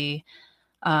identity,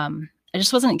 I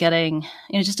just wasn't getting,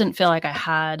 it just didn't feel like I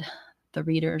had the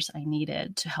readers I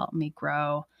needed to help me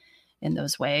grow in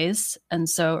those ways. And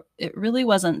so it really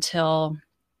wasn't until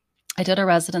I did a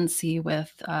residency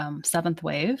with Seventh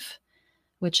Wave,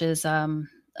 which is a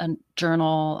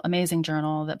journal, amazing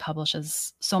journal that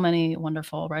publishes so many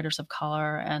wonderful writers of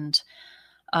color. And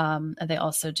they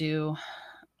also do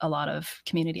a lot of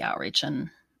community outreach and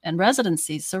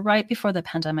residencies. So right before the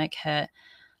pandemic hit,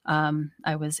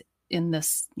 I was in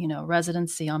this,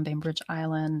 residency on Bainbridge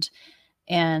Island,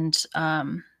 and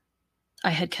I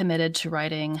had committed to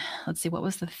writing, let's see, what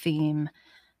was the theme?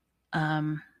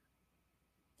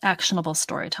 Actionable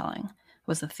storytelling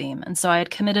was the theme. And so I had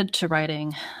committed to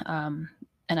writing an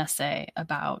essay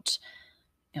about,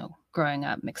 growing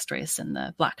up mixed race in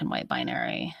the Black and white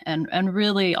binary, and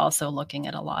really also looking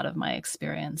at a lot of my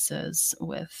experiences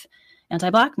with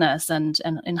anti-Blackness and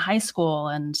in high school,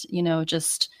 and,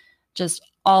 just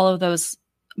all of those,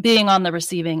 being on the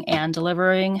receiving and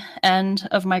delivering end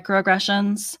of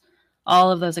microaggressions,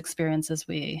 all of those experiences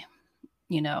we,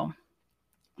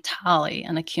 tally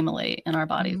and accumulate in our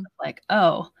bodies. Like,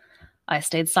 oh, I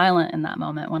stayed silent in that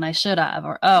moment when I should have,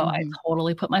 or, oh, I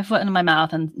totally put my foot in my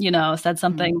mouth and, said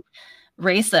something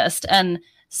racist. And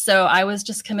so I was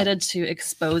just committed to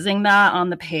exposing that on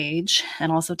the page,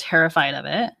 and also terrified of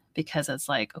it, because it's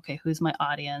like, okay, who's my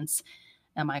audience?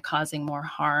 Am I causing more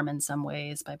harm in some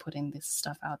ways by putting this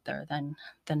stuff out there than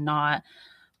not?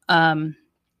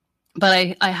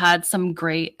 But I had some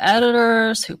great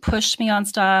editors who pushed me on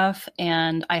stuff,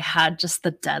 and I had just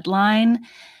the deadline.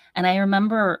 And I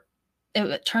remember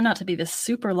it turned out to be this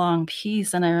super long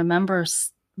piece. And I remember,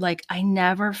 like, I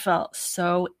never felt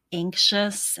so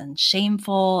anxious and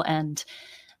shameful and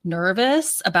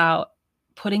nervous about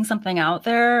putting something out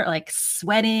there, like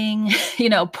sweating,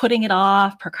 putting it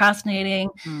off, procrastinating,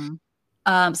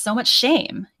 so much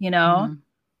shame, And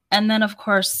then, of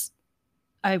course,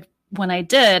 when I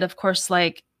did, of course,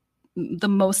 like, the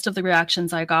most of the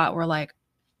reactions I got were like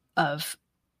of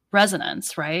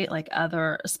resonance, right? Like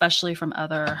especially from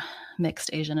other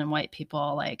mixed Asian and white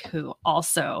people, like, who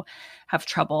also have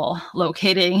trouble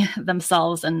locating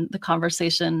themselves in the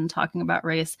conversation talking about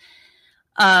race.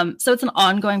 So it's an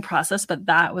ongoing process, but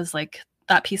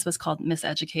that piece was called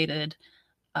Miseducated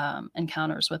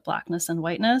Encounters with Blackness and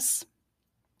Whiteness.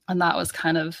 And that was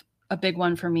kind of a big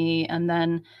one for me. And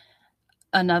then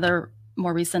another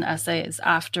more recent essay is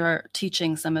after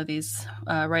teaching some of these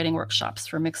writing workshops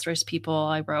for mixed race people.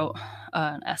 I wrote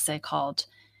an essay called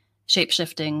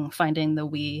Shapeshifting, Finding the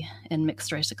We in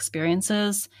Mixed Race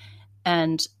Experiences.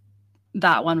 And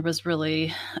that one was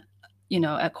really,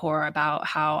 at core about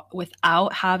how,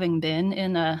 without having been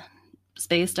in a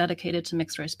space dedicated to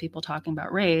mixed race people talking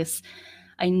about race,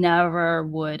 I never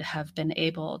would have been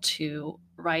able to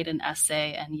write an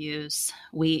essay and use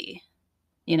we,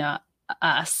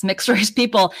 us mixed race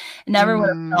people. Never would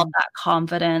have felt that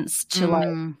confidence to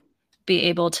like be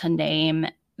able to name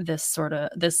this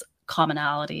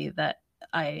commonality that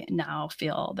I now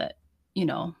feel that,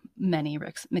 many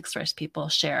mixed race people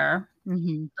share,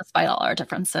 despite all our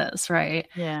differences. Right.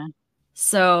 Yeah.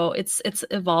 So it's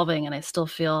evolving, and I still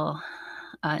feel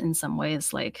in some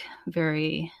ways like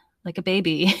very like a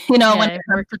baby, when it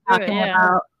comes to talking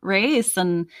about race.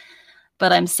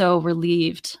 But I'm so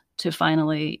relieved to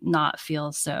finally not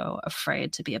feel so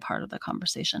afraid to be a part of the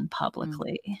conversation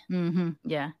publicly.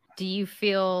 Yeah. Do you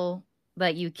feel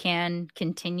that you can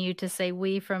continue to say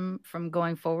we from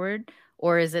going forward,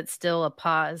 or is it still a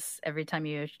pause every time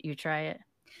you try it?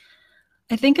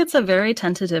 I think it's a very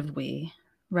tentative we,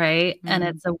 right? And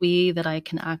it's a we that I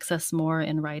can access more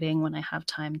in writing when I have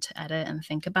time to edit and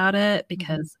think about it,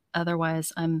 because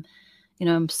otherwise I'm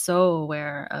so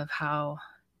aware of how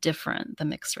different the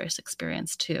mixed race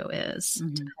experience too is,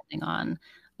 depending on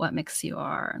what mix you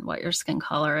are and what your skin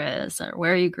color is, or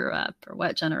where you grew up, or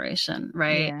what generation,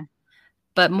 right? Yeah.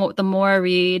 But the more I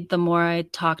read, the more I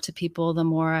talk to people, the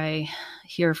more I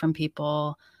hear from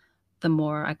people, the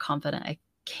more confident I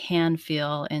can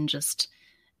feel in just,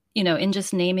 in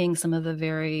just naming some of the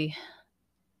very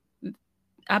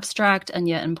abstract and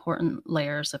yet important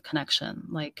layers of connection.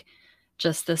 Like,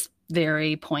 just this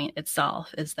very point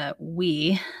itself is that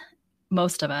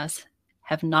most of us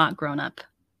have not grown up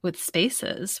with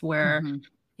spaces where,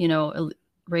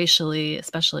 racially,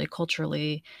 especially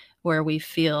culturally, where we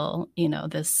feel,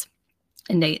 this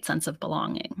innate sense of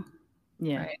belonging,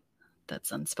 right?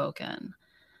 That's unspoken.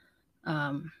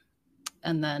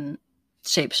 And then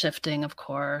shape-shifting, of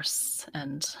course,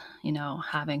 and,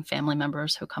 having family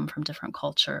members who come from different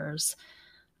cultures.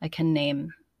 I can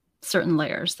name certain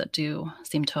layers that do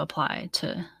seem to apply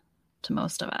to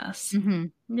most of us.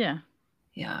 Yeah.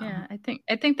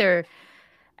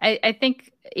 I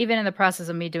think even in the process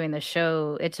of me doing the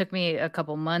show, it took me a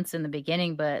couple months in the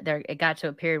beginning, but it got to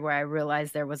a period where I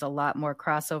realized there was a lot more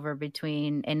crossover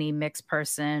between any mixed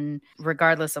person,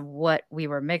 regardless of what we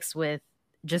were mixed with,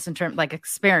 just in terms like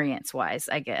experience wise,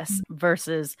 I guess,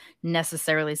 versus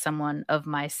necessarily someone of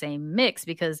my same mix,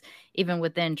 because even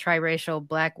within triracial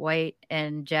Black, white,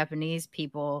 and Japanese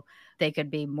people, they could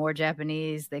be more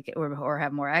Japanese, they could, or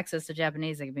have more access to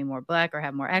Japanese, they could be more Black or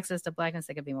have more access to Blackness,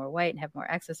 they could be more white and have more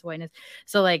access to whiteness.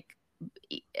 So like,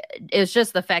 it's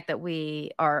just the fact that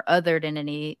we are othered in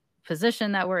any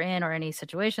position that we're in or any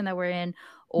situation that we're in,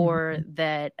 or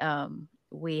that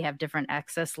we have different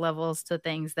access levels to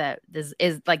things, that this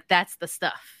is like, that's the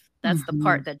stuff. That's the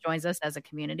part that joins us as a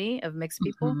community of mixed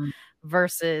people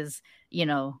versus, you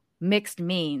know, mixed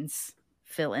means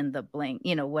fill in the blank,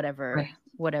 you know, whatever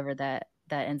that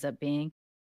ends up being.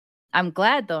 I'm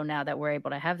glad though now that we're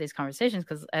able to have these conversations,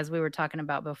 because as we were talking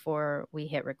about before we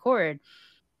hit record,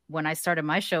 when I started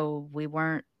my show,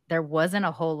 there wasn't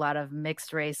a whole lot of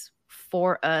mixed race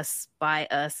for us, by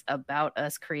us, about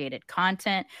us created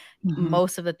content.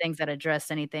 Most of the things that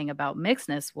addressed anything about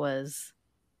mixedness was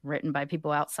written by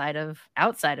people outside of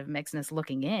mixedness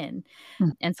looking in.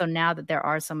 And so now that there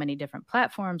are so many different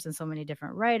platforms and so many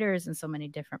different writers and so many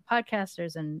different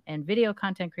podcasters and video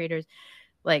content creators,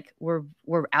 like we're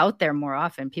out there more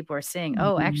often. People are saying,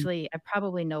 oh, actually, I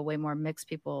probably know way more mixed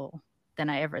people than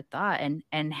I ever thought.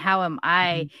 And how am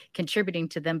I contributing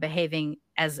to them behaving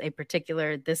as a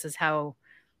particular, this is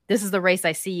the race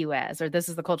I see you as, or this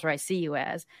is the culture I see you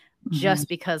as, just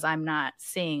because I'm not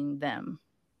seeing them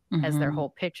as their whole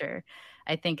picture,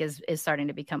 I think is starting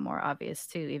to become more obvious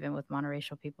too, even with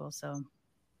monoracial people. So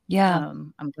yeah,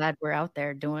 I'm glad we're out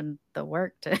there doing the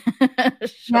work to show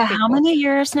people. How many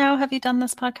years now have you done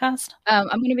this podcast?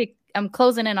 I'm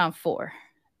closing in on 4.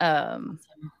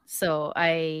 So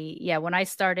when I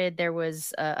started, there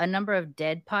was a number of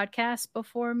dead podcasts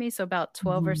before me. So about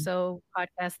 12 or so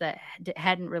podcasts that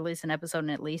hadn't released an episode in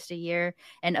at least a year.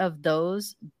 And of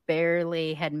those,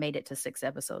 barely had made it to 6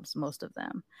 episodes, most of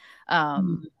them.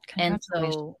 And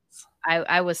so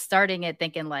I was starting it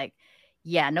thinking like,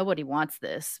 yeah, nobody wants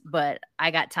this, but I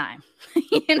got time.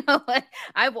 You know, like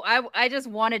I just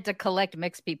wanted to collect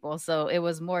mixed people. So it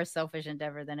was more selfish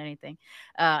endeavor than anything.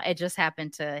 It just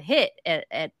happened to hit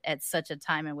at such a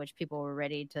time in which people were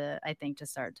ready to, I think, to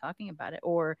start talking about it,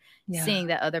 or seeing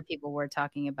that other people were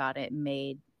talking about it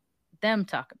made them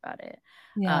talk about it.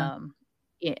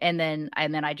 And then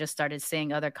I just started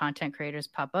seeing other content creators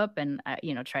pop up and,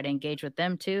 try to engage with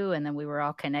them too. And then we were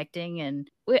all connecting, and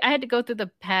I had to go through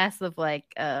the path of like,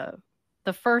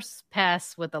 the first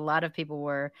pass with a lot of people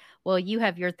were, well, you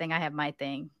have your thing, I have my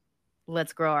thing.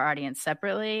 Let's grow our audience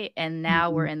separately. And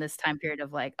now we're in this time period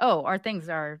of like, oh, our things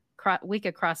we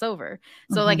could cross over.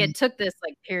 So like it took this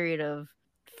like period of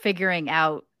figuring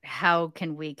out, how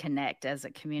can we connect as a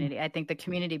community? I think the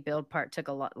community build part took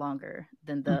a lot longer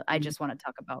than the I just want to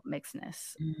talk about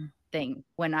mixedness thing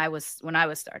when I was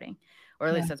starting, or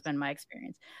at least that's been my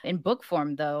experience. In book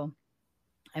form though,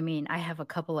 I mean, I have a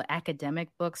couple of academic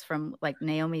books from like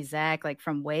Naomi Zach, like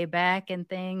from way back and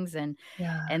things. And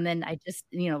then I just,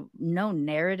 no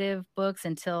narrative books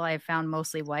until I found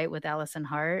Mostly White with Allison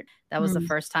Hart. That was the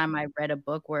first time I read a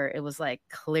book where it was like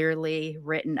clearly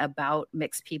written about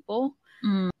mixed people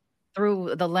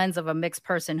through the lens of a mixed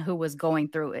person who was going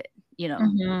through it,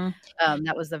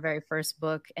 that was the very first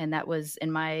book. And that was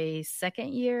in my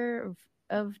second year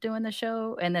of doing the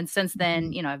show. And then since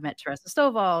then, I've met Teresa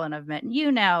Stovall and I've met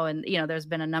you now. And, there's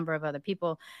been a number of other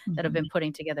people that have been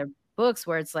putting together books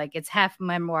where it's like, it's half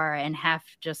memoir and half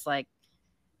just like,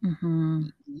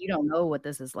 you don't know what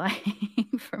this is like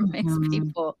for mixed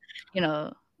people,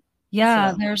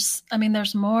 Yeah, so.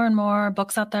 there's more and more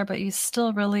books out there, but you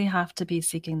still really have to be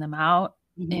seeking them out,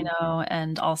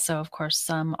 and also, of course,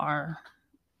 some are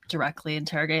directly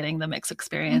interrogating the mixed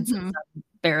experience and some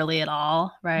barely at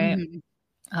all, right?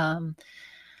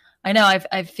 I know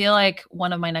I feel like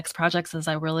one of my next projects is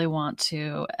I really want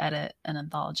to edit an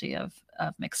anthology of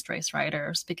mixed race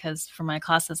writers, because for my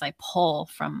classes, I pull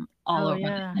from all over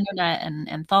the internet and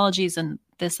anthologies and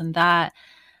this and that,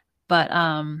 but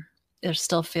there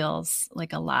still feels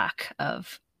like a lack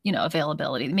of,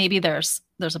 availability. Maybe there's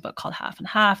a book called Half and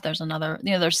Half. There's another,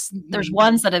 there's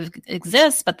ones that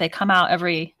exist, but they come out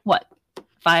every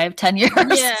 5-10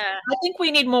 years. Yeah. I think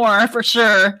we need more for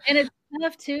sure. And it's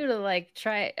tough too to like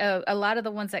try a lot of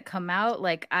the ones that come out.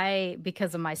 Like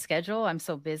because of my schedule, I'm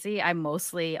so busy. I'm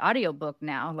mostly audiobook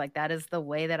now. Like that is the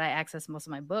way that I access most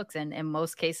of my books. And in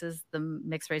most cases, the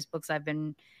mixed race books I've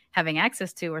been having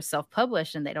access to are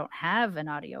self-published and they don't have an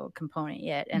audio component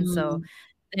yet. And so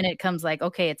then it comes like,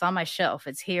 okay, it's on my shelf.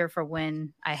 It's here for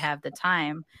when I have the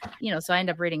time, so I end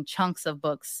up reading chunks of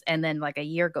books, and then like a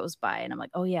year goes by and I'm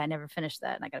like, oh yeah, I never finished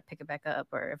that and I got to pick it back up.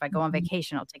 Or if I go on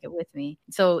vacation, I'll take it with me.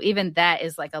 So even that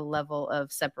is like a level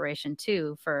of separation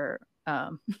too for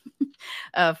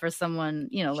someone,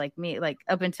 like me. Like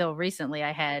up until recently,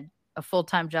 I had a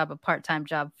full-time job, a part-time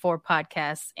job, 4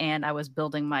 podcasts, and I was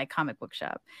building my comic book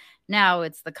shop. Now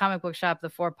it's the comic book shop, the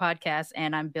 4 podcasts,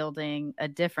 and I'm building a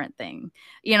different thing,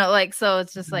 so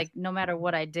it's just like, no matter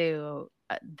what I do,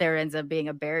 there ends up being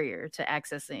a barrier to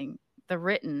accessing the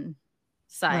written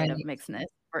side of mixedness,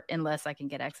 or unless I can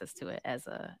get access to it as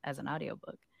an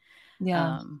audiobook.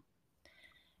 Yeah.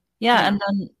 And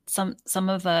then some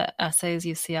of the essays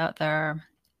you see out there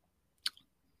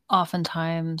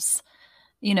oftentimes,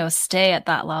 stay at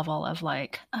that level of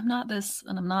like, I'm not this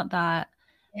and I'm not that,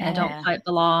 and I don't quite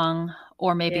belong,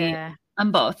 or maybe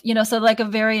I'm both, so like a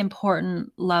very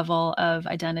important level of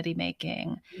identity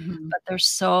making. But there's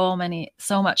so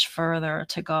much further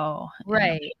to go.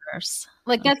 Right.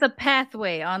 Like that's a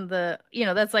pathway on the,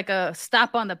 that's like a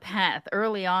stop on the path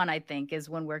early on, I think, is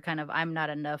when we're kind of, I'm not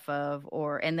enough of,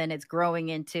 and then it's growing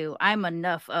into, I'm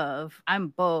enough of, I'm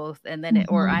both. And then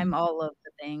or I'm all of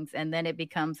the things. And then it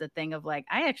becomes a thing of like,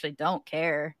 I actually don't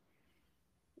care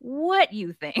what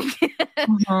you think.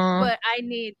 But I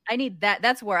need that.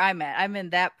 That's where I'm at. I'm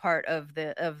in that part of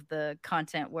the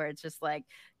content where it's just like,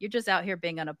 you're just out here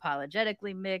being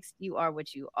unapologetically mixed. You are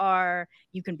what you are.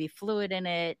 You can be fluid in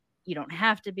it. You don't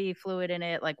have to be fluid in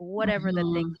it. Like whatever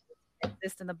the things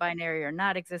exist in the binary or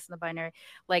not exist in the binary.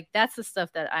 Like that's the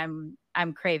stuff that I'm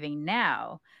craving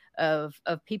now of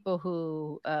people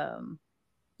who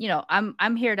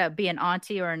I'm here to be an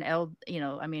auntie or an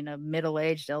a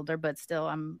middle-aged elder, but still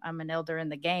I'm an elder in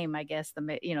the game, I guess,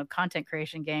 the content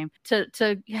creation game,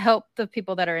 to help the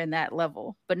people that are in that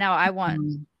level. But now I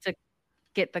want to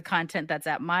get the content that's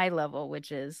at my level,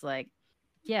 which is like,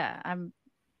 I'm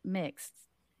mixed.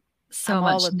 So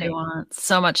much nuance,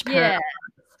 so much paradox.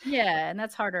 Yeah, and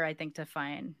that's harder, I think, to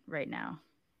find right now.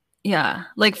 Yeah,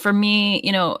 like for me,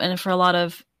 and for a lot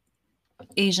of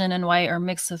Asian and white or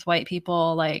mixed with white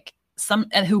people, like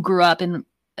and who grew up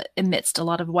amidst a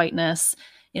lot of whiteness,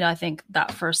 I think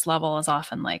that first level is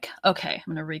often like, okay,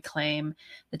 I'm going to reclaim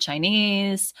the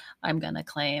Chinese. I'm going to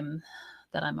claim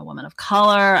that I'm a woman of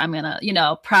color. I'm going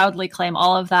to, proudly claim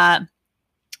all of that.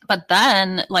 But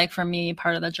then, like, for me,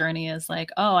 part of the journey is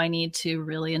like, oh, I need to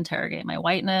really interrogate my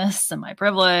whiteness and my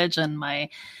privilege and my,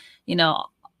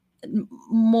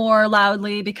 more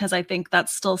loudly, because I think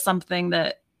that's still something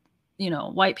that,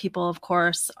 white people, of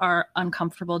course, are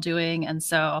uncomfortable doing. And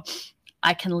so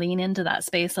I can lean into that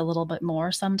space a little bit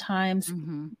more sometimes,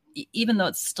 even though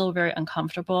it's still very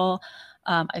uncomfortable.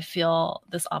 I feel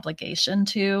this obligation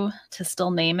to still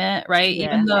name it, right?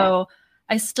 Yeah. Even though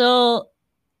I still,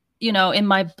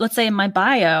 let's say in my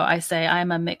bio, I say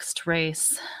I'm a mixed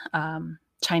race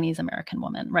Chinese American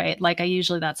woman, right? Like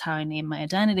that's how I name my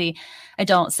identity. I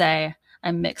don't say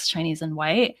I'm mixed Chinese and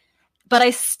white,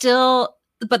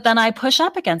 but then I push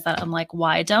up against that. I'm like,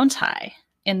 why don't I?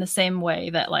 In the same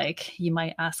way that, like, you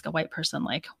might ask a white person,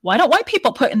 like, why don't white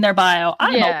people put in their bio,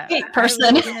 I'm a white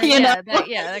person,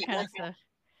 that kind of stuff.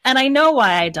 And I know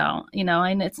why I don't,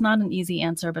 and it's not an easy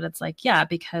answer, but it's like,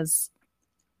 because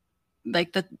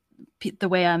like the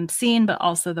way I'm seen, but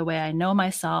also the way I know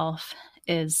myself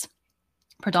is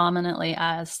predominantly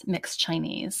as mixed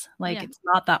Chinese. Like it's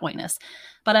not that whiteness,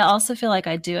 but I also feel like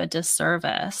I do a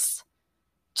disservice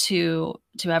to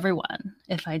everyone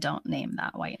if I don't name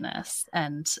that whiteness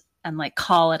and like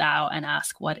call it out and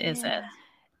ask, what is it?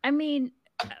 I mean,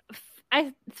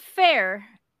 fair.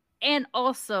 And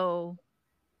also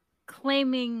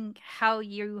claiming how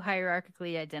you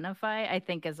hierarchically identify, I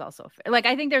think is also fair. Like,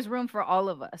 I think there's room for all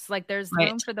of us. Like there's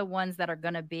room for the ones that are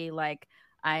going to be like,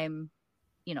 I'm,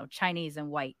 Chinese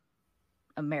and white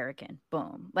American,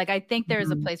 boom. Like, I think there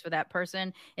is a place for that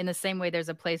person in the same way there's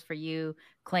a place for you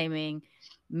claiming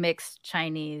mixed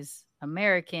Chinese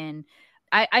American.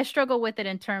 I struggle with it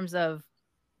in terms of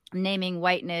naming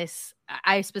whiteness.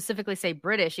 I specifically say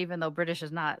British, even though British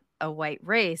is not a white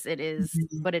race. It is,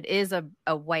 but it is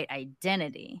a white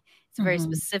identity. It's a very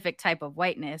specific type of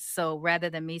whiteness. So rather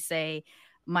than me say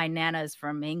my Nana is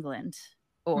from England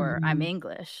or I'm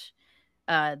English,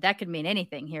 that could mean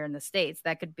anything here in the States.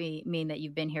 That could mean that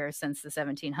you've been here since the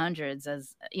 1700s,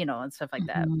 as and stuff like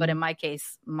that. But in my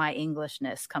case, my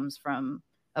Englishness comes from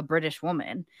a British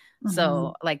woman.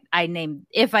 So like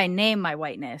if I name my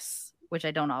whiteness, which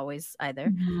I don't always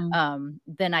either,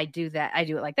 then I do that. I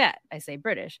do it like that. I say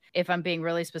British. If I'm being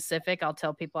really specific, I'll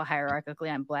tell people hierarchically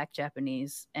I'm Black,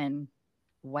 Japanese, and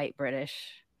white British.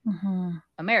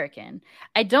 American.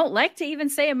 I don't like to even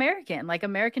say American. Like,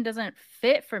 American doesn't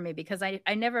fit for me because I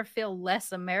never feel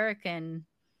less American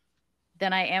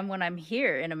than I am when I'm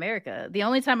here in America. The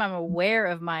only time I'm aware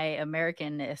of my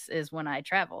Americanness is when I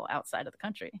travel outside of the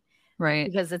country. Right.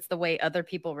 Because it's the way other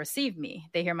people receive me.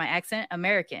 They hear my accent,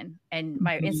 American, and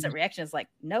my instant reaction is like,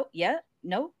 no, yeah,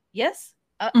 no, yes,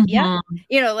 yeah.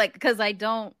 You know, like, because I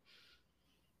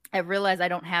realize I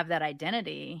don't have that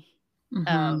identity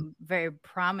very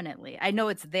prominently. I know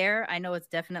it's there. I know it's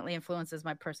definitely influences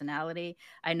my personality.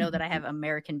 I know that I have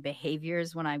American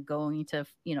behaviors when I'm going to,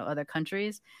 you know, other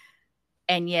countries.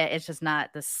 And yet it's just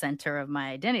not the center of my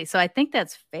identity. So I think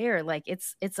that's fair. Like,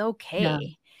 it's okay. Yeah.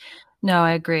 No,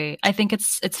 I agree. I think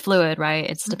it's fluid, right?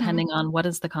 It's depending on what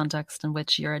is the context in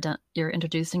which you're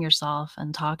introducing yourself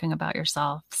and talking about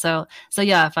yourself. So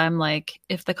yeah,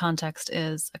 if the context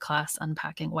is a class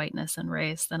unpacking whiteness and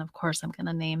race, then of course I'm going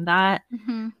to name that.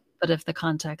 But if the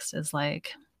context is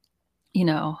like, you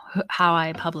know, how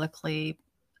I publicly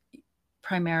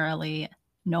primarily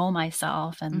know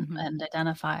myself and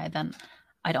identify, then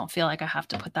I don't feel like I have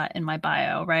to put that in my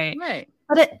bio, right? Right.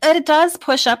 But it does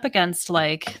push up against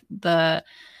like the,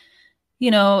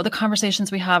 you know, the conversations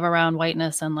we have around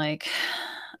whiteness and like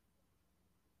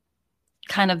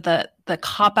kind of the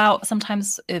cop out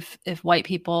sometimes if white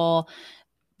people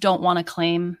don't want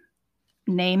to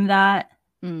name that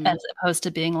as opposed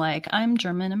to being like, I'm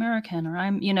German American or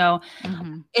I'm, you know,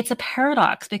 it's a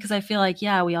paradox because I feel like,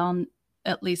 yeah, we all,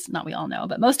 at least not we all know,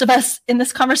 but most of us in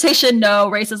this conversation know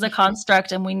race is a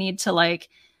construct and we need to like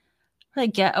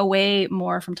get away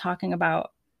more from talking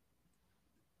about,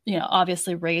 you know,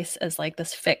 obviously race as like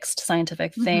this fixed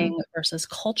scientific thing versus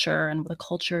culture and the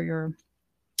culture you're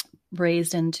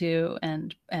raised into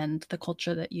and the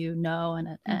culture that you know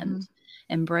and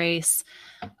embrace.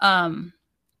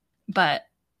 But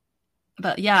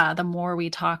yeah, the more we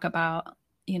talk about,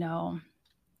 you know,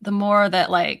 the more that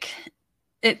like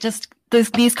it just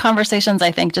these conversations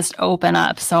I think just open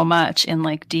up so much in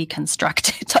like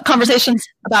deconstructing conversations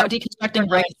about deconstructing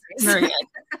race.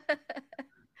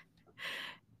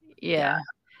 Yeah,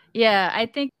 I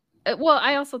think well,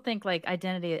 I also think like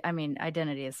identity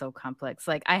is so complex.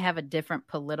 Like, I have a different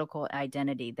political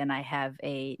identity than I have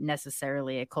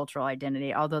necessarily a cultural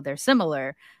identity, although they're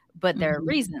similar, but there are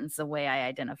reasons the way I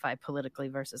identify politically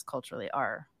versus culturally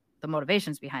the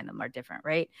motivations behind them are different,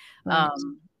 right?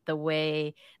 The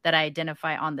way that I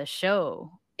identify on the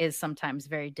show is sometimes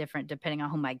very different depending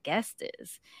on who my guest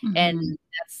is. And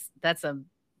that's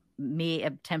me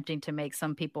attempting to make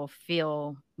some people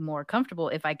feel more comfortable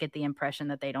if I get the impression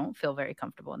that they don't feel very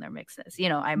comfortable in their mixedness. You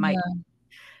know, I might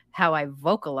how I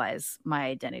vocalize my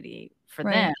identity for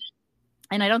them.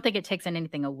 And I don't think it takes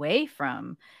anything away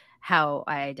from how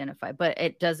I identify, but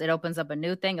it opens up a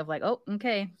new thing of like, oh,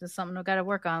 okay, there's something I got to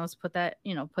work on. Let's put that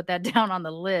down on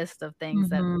the list of things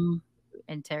that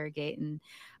interrogate. And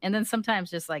then sometimes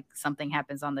just like something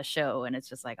happens on the show and it's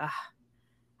just like,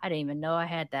 I didn't even know I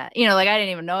had that, you know, like I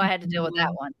didn't even know I had to deal with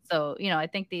that one. So, you know, I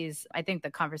think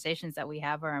the conversations that we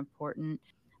have are important.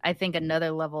 I think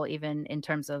another level, even in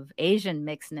terms of Asian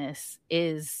mixedness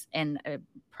is, and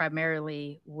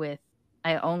primarily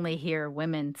I only hear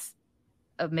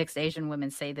mixed Asian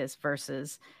women say this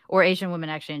or Asian women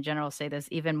actually in general say this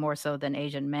even more so than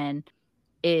Asian men,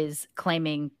 is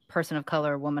claiming person of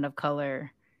color, woman of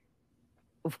color,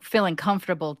 feeling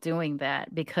comfortable doing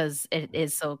that because it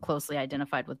is so closely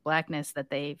identified with Blackness that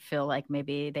they feel like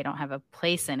maybe they don't have a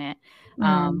place in it.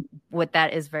 What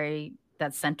that is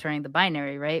that's centering the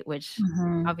binary, right? Which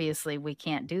obviously we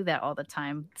can't do that all the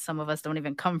time. Some of us don't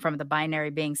even come from the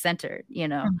binary being centered, you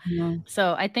know?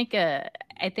 So I think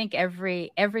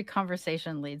every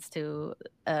conversation leads to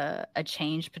a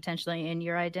change potentially in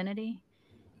your identity,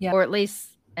 or at least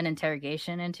an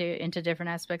interrogation into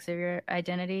different aspects of your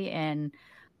identity. And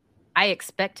I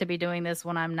expect to be doing this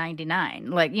when I'm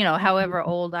 99, like, you know, however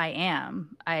old I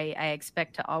am, I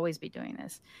expect to always be doing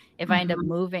this. If I end up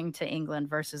moving to England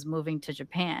versus moving to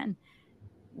Japan,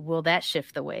 will that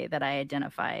shift the way that I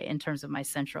identify in terms of my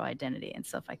central identity and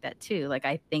stuff like that too? Like,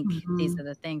 I think these are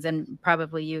the things, and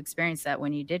probably you experienced that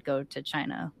when you did go to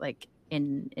China, like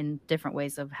in different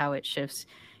ways of how it shifts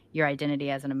your identity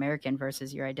as an American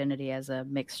versus your identity as a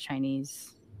mixed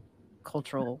Chinese,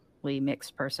 culturally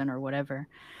mixed person or whatever.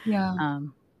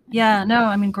 No,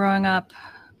 I mean, growing up,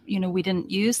 you know, we didn't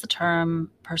use the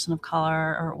term person of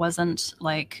color, or it wasn't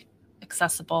like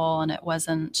accessible, and I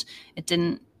don't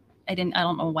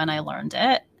know when I learned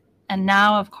it. And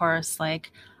now, of course,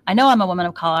 like, I know I'm a woman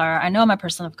of color, I know I'm a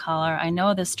person of color, I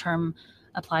know this term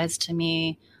applies to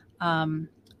me. And,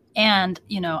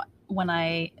 you know, when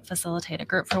I facilitate a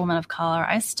group for women of color,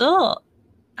 I still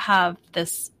have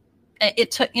this,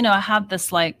 it took, you know, I had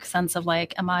this like sense of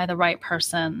like, am I the right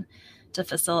person to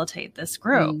facilitate this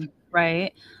group?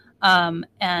 Right.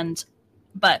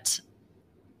 But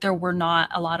there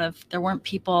weren't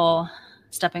people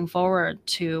stepping forward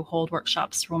to hold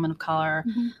workshops for women of color.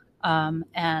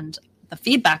 And the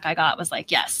feedback I got was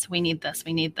like, yes, we need this.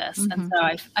 And so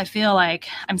I feel like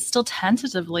I'm still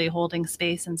tentatively holding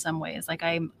space in some ways. Like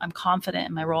I'm confident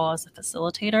in my role as a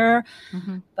facilitator,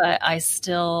 but I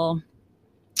still,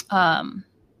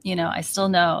 I still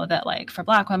know that like for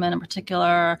Black women in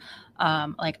particular,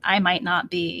 like I might not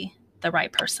be the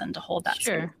right person to hold that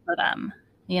space for them,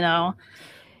 you know?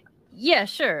 Yeah,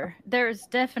 sure. There's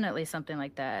definitely something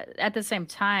like that. At the same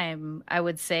time, I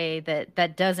would say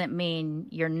that doesn't mean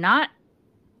you're not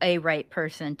a right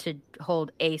person to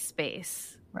hold a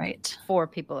space for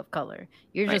people of color.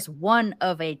 You're just one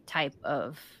of a type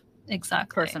of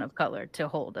person of color to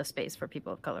hold a space for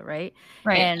people of color, right?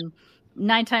 And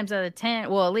 9 times out of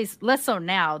 10, well, at least less so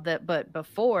now, but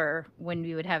before, when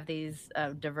we would have these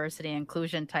diversity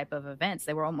inclusion type of events,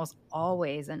 they were almost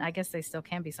always, and I guess they still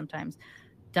can be sometimes,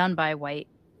 done by white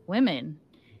women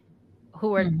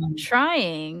who are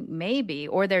trying, maybe,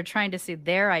 or they're trying to see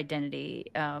their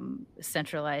identity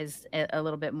centralized a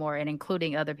little bit more and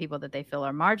including other people that they feel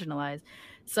are marginalized.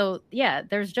 So yeah,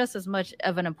 there's just as much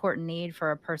of an important need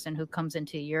for a person who comes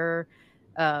into your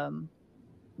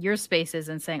spaces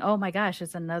and saying, oh my gosh,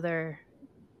 it's another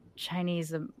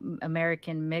Chinese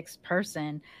American mixed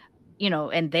person, you know,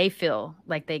 and they feel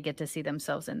like they get to see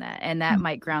themselves in that, and that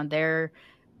might ground their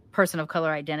person of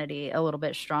color identity a little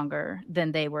bit stronger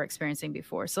than they were experiencing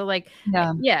before. So like,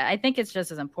 yeah, I think it's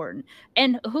just as important.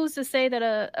 And who's to say that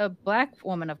a Black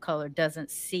woman of color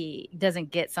doesn't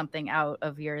get something out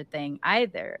of your thing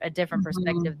either, a different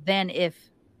perspective than if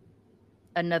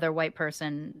another white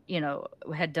person, you know,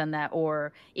 had done that,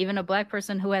 or even a Black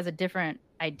person who has a different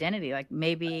identity, like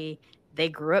maybe they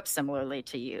grew up similarly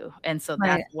to you, and so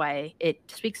that's why it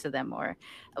speaks to them more.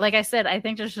 Like I said, I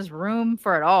think there's just room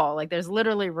for it all. Like there's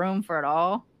literally room for it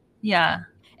all. Yeah.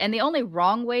 And the only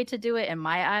wrong way to do it in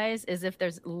my eyes is if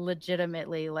there's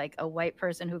legitimately like a white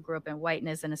person who grew up in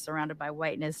whiteness and is surrounded by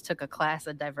whiteness, took a class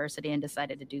of diversity and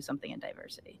decided to do something in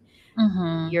diversity.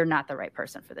 You're not the right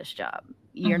person for this job.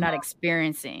 You're not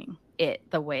experiencing it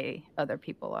the way other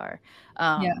people are.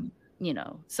 You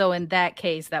know, so in that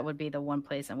case, that would be the one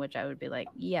place in which I would be like,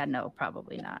 yeah, no,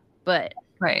 probably not. But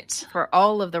for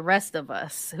all of the rest of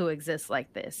us who exist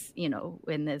like this, you know,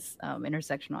 in this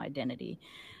intersectional identity,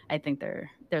 I think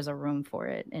there's a room for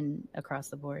it across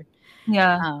the board.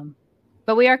 Yeah.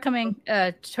 But we are coming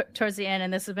towards the end,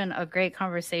 and this has been a great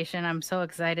conversation. I'm so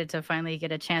excited to finally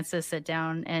get a chance to sit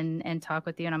down and talk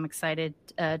with you, and I'm excited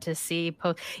to see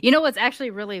posts. You know what's actually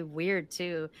really weird,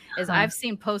 too, is I've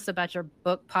seen posts about your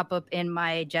book pop up in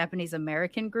my Japanese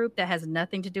American group that has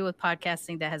nothing to do with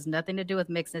podcasting, that has nothing to do with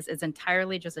mixedness. It's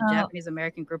entirely just a Japanese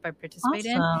American group I participate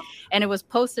in. And it was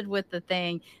posted with the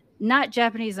thing, not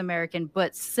Japanese American,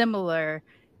 but similar,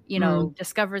 you know,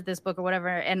 discovered this book or whatever.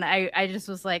 And I just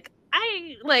was like,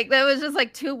 that was just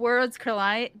like two words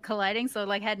colliding. So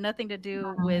like had nothing to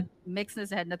do with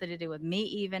mixedness. It had nothing to do with me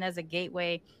even as a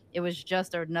gateway. It was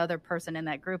just another person in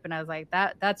that group. And I was like,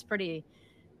 that's pretty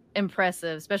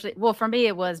impressive, especially, well, for me,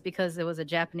 it was because it was a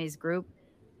Japanese group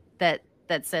that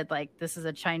said like, this is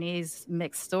a Chinese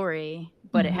mixed story,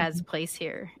 but it has place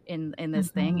here in this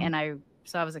thing. And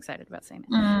so I was excited about seeing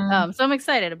it. So I'm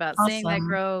excited about seeing that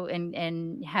grow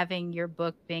and having your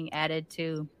book being added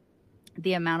to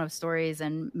the amount of stories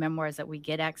and memoirs that we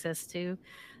get access to,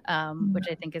 which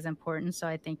I think is important. So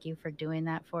I thank you for doing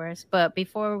that for us. But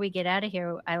before we get out of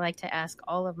here, I like to ask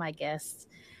all of my guests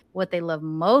what they love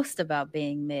most about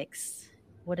being mixed.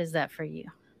 What is that for you?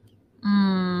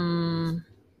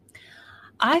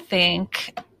 I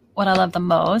think what I love the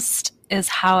most is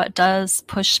how it does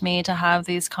push me to have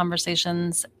these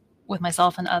conversations with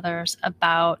myself and others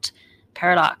about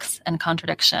paradox and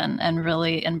contradiction, and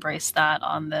really embrace that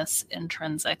on this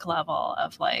intrinsic level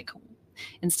of like,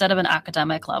 instead of an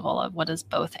academic level of what does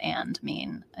both and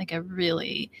mean, like I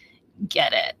really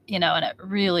get it, you know, and it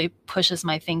really pushes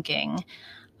my thinking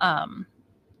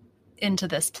into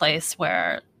this place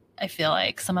where I feel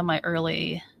like some of my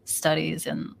early studies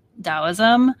in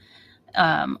Taoism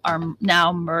are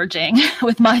now merging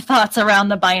with my thoughts around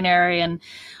the binary and,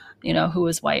 you know, who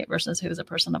is white versus who is a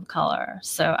person of color.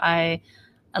 So I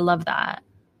love that.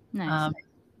 Nice.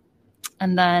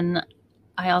 And then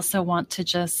I also want to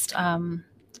just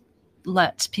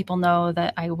let people know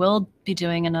that I will be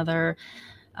doing another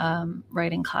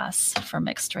writing class for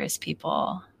mixed race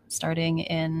people starting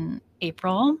in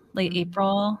April, late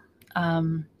April.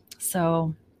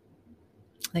 So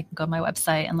they can go to my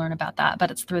website and learn about that.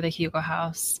 But it's through the Hugo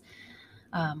House,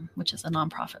 which is a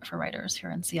nonprofit for writers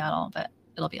here in Seattle, but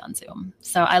it'll be on Zoom.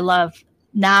 So I love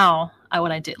now,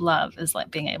 what I do love is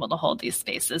like being able to hold these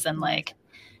spaces and like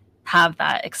have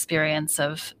that experience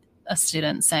of a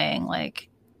student saying like,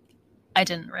 I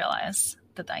didn't realize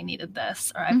that I needed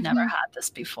this, or I've never had this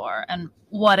before. And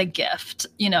what a gift,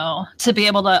 you know, to be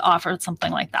able to offer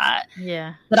something like that.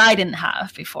 Yeah. That I didn't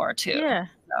have before too. Yeah.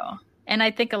 So. And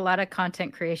I think a lot of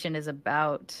content creation is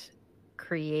about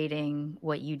creating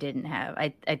what you didn't have.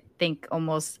 I think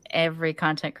almost every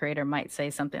content creator might say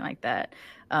something like that.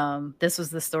 This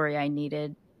was the story I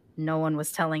needed. No one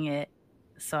was telling it,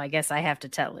 so I guess I have to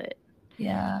tell it.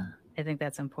 Yeah. I think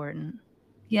that's important.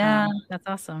 Yeah. That's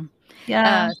awesome.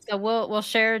 Yeah. So we'll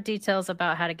share details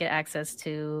about how to get access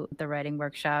to the writing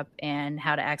workshop and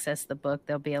how to access the book.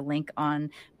 There'll be a link on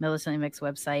Militantly Mixed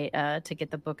website to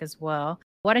get the book as well.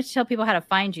 Why don't you tell people how to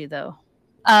find you though?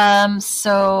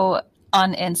 So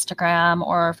on Instagram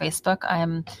or Facebook,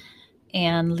 I'm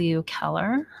Anne Liu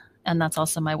Kellor, and that's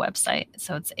also my website.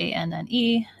 So it's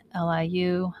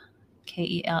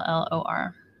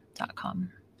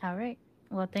ANNELIUKELLOR.com. All right.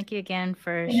 Well, thank you again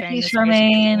for Thank sharing you, this.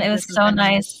 Charmaine. It was so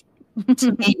nice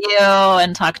to meet you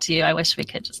and talk to you. I wish we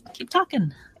could just keep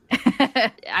talking.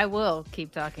 I will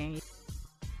keep talking.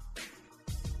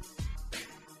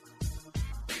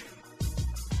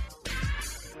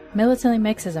 Militantly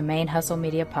Mixed is a Main Hustle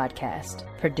Media podcast,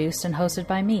 produced and hosted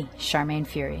by me, Charmaine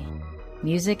Fury.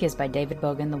 Music is by David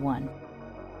Bogan the One.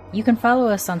 You can follow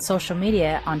us on social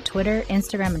media on Twitter,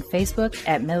 Instagram, and Facebook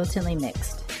at Militantly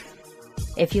Mixed.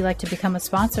 If you'd like to become a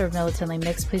sponsor of Militantly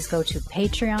Mixed, please go to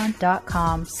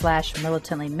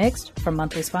patreon.com/militantlymixed for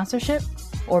monthly sponsorship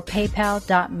or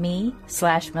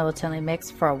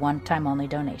paypal.me/militantlymixed for a one-time only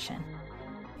donation.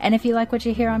 And if you like what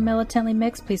you hear on Militantly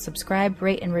Mixed, please subscribe,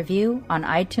 rate, and review on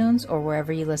iTunes or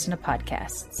wherever you listen to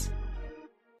podcasts.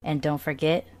 And don't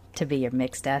forget to be your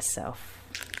mixed-ass self.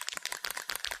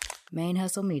 Main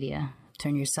Hustle Media.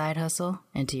 Turn your side hustle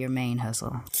into your main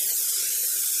hustle.